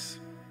Jesus.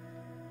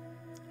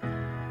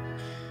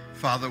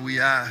 Father, we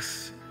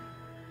ask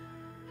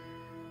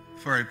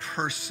for a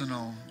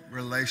personal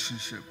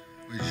relationship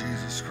with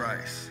Jesus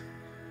Christ.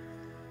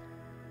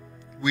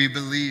 We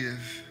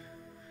believe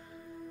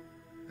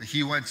that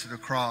He went to the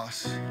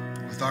cross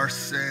with our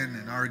sin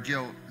and our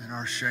guilt and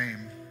our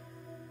shame.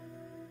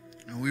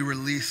 And we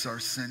release our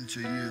sin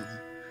to you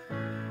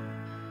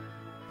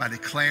by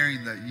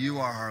declaring that you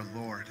are our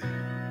Lord.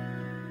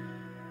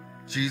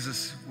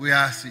 Jesus, we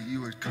ask that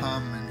you would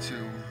come into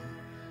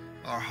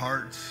our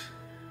hearts.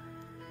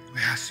 We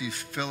ask you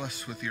fill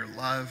us with your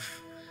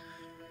love.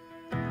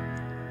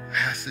 I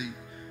ask that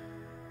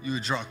you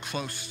would draw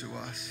close to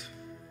us.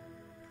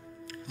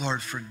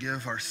 Lord,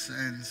 forgive our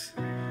sins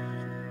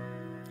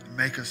and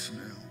make us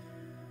new.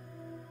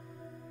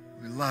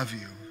 We love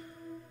you.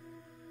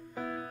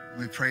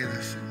 We pray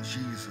this in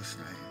Jesus'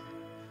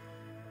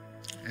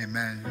 name.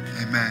 Amen,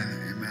 amen,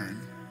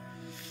 amen.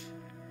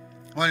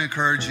 I want to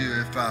encourage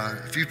you,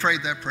 if you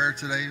prayed that prayer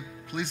today,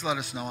 please let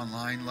us know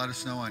online. Let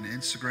us know on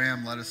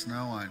Instagram. Let us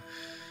know on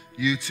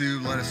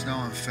YouTube. Let us know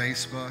on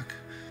Facebook.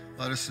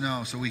 Let us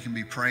know so we can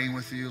be praying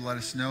with you. Let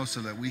us know so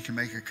that we can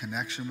make a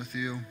connection with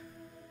you.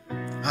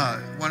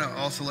 I want to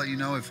also let you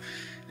know if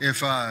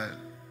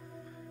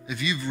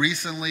you've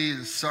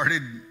recently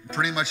started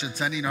pretty much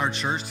attending our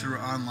church through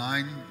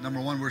online,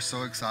 number one, we're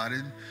so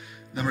excited.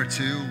 Number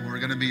two, we're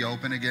going to be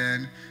open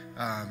again,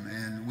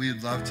 and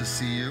we'd love to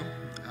see you.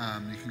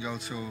 You can go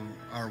to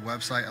our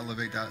website,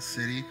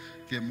 elevate.city,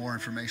 get more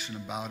information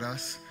about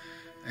us.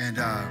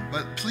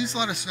 But please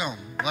let us know.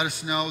 Let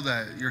us know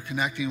that you're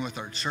connecting with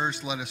our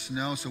church. Let us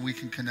know so we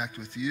can connect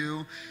with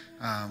you.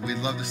 We'd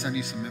love to send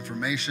you some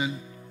information,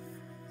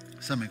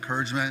 some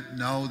encouragement.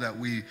 Know that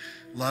we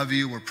love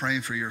you. We're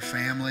praying for your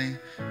family.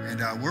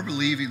 And we're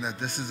believing that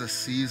this is a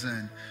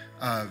season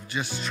of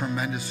just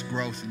tremendous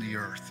growth in the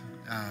earth.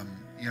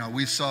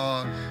 We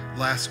saw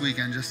last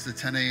weekend just the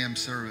 10 a.m.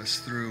 service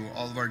through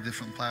all of our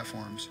different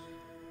platforms.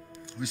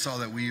 We saw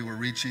that we were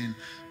reaching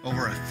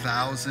over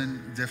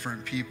 1,000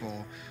 different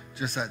people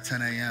just at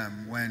 10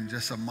 a.m. when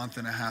just a month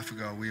and a half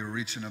ago, we were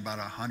reaching about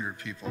 100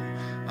 people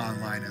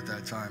online at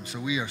that time. So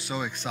we are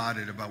so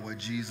excited about what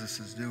Jesus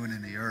is doing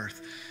in the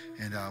earth,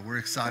 and we're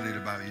excited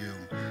about you.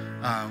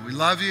 We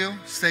love you.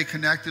 Stay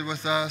connected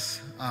with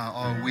us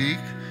all week.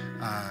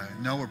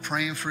 Know we're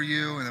praying for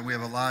you, and that we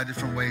have a lot of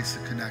different ways to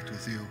connect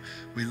with you.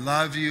 We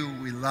love you.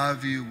 We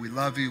love you. We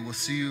love you. We'll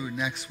see you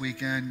next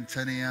weekend,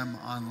 10 a.m.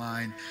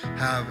 online.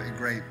 Have a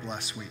great,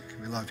 blessed week.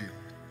 We love you.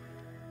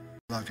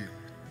 Love you.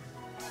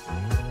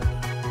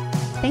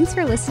 Thanks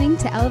for listening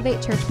to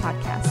Elevate Church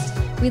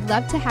Podcast. We'd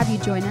love to have you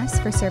join us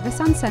for service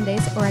on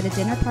Sundays or at a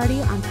dinner party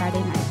on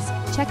Friday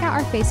nights. Check out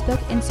our Facebook,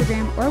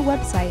 Instagram, or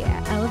website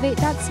at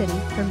elevate.city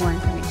for more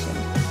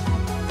information.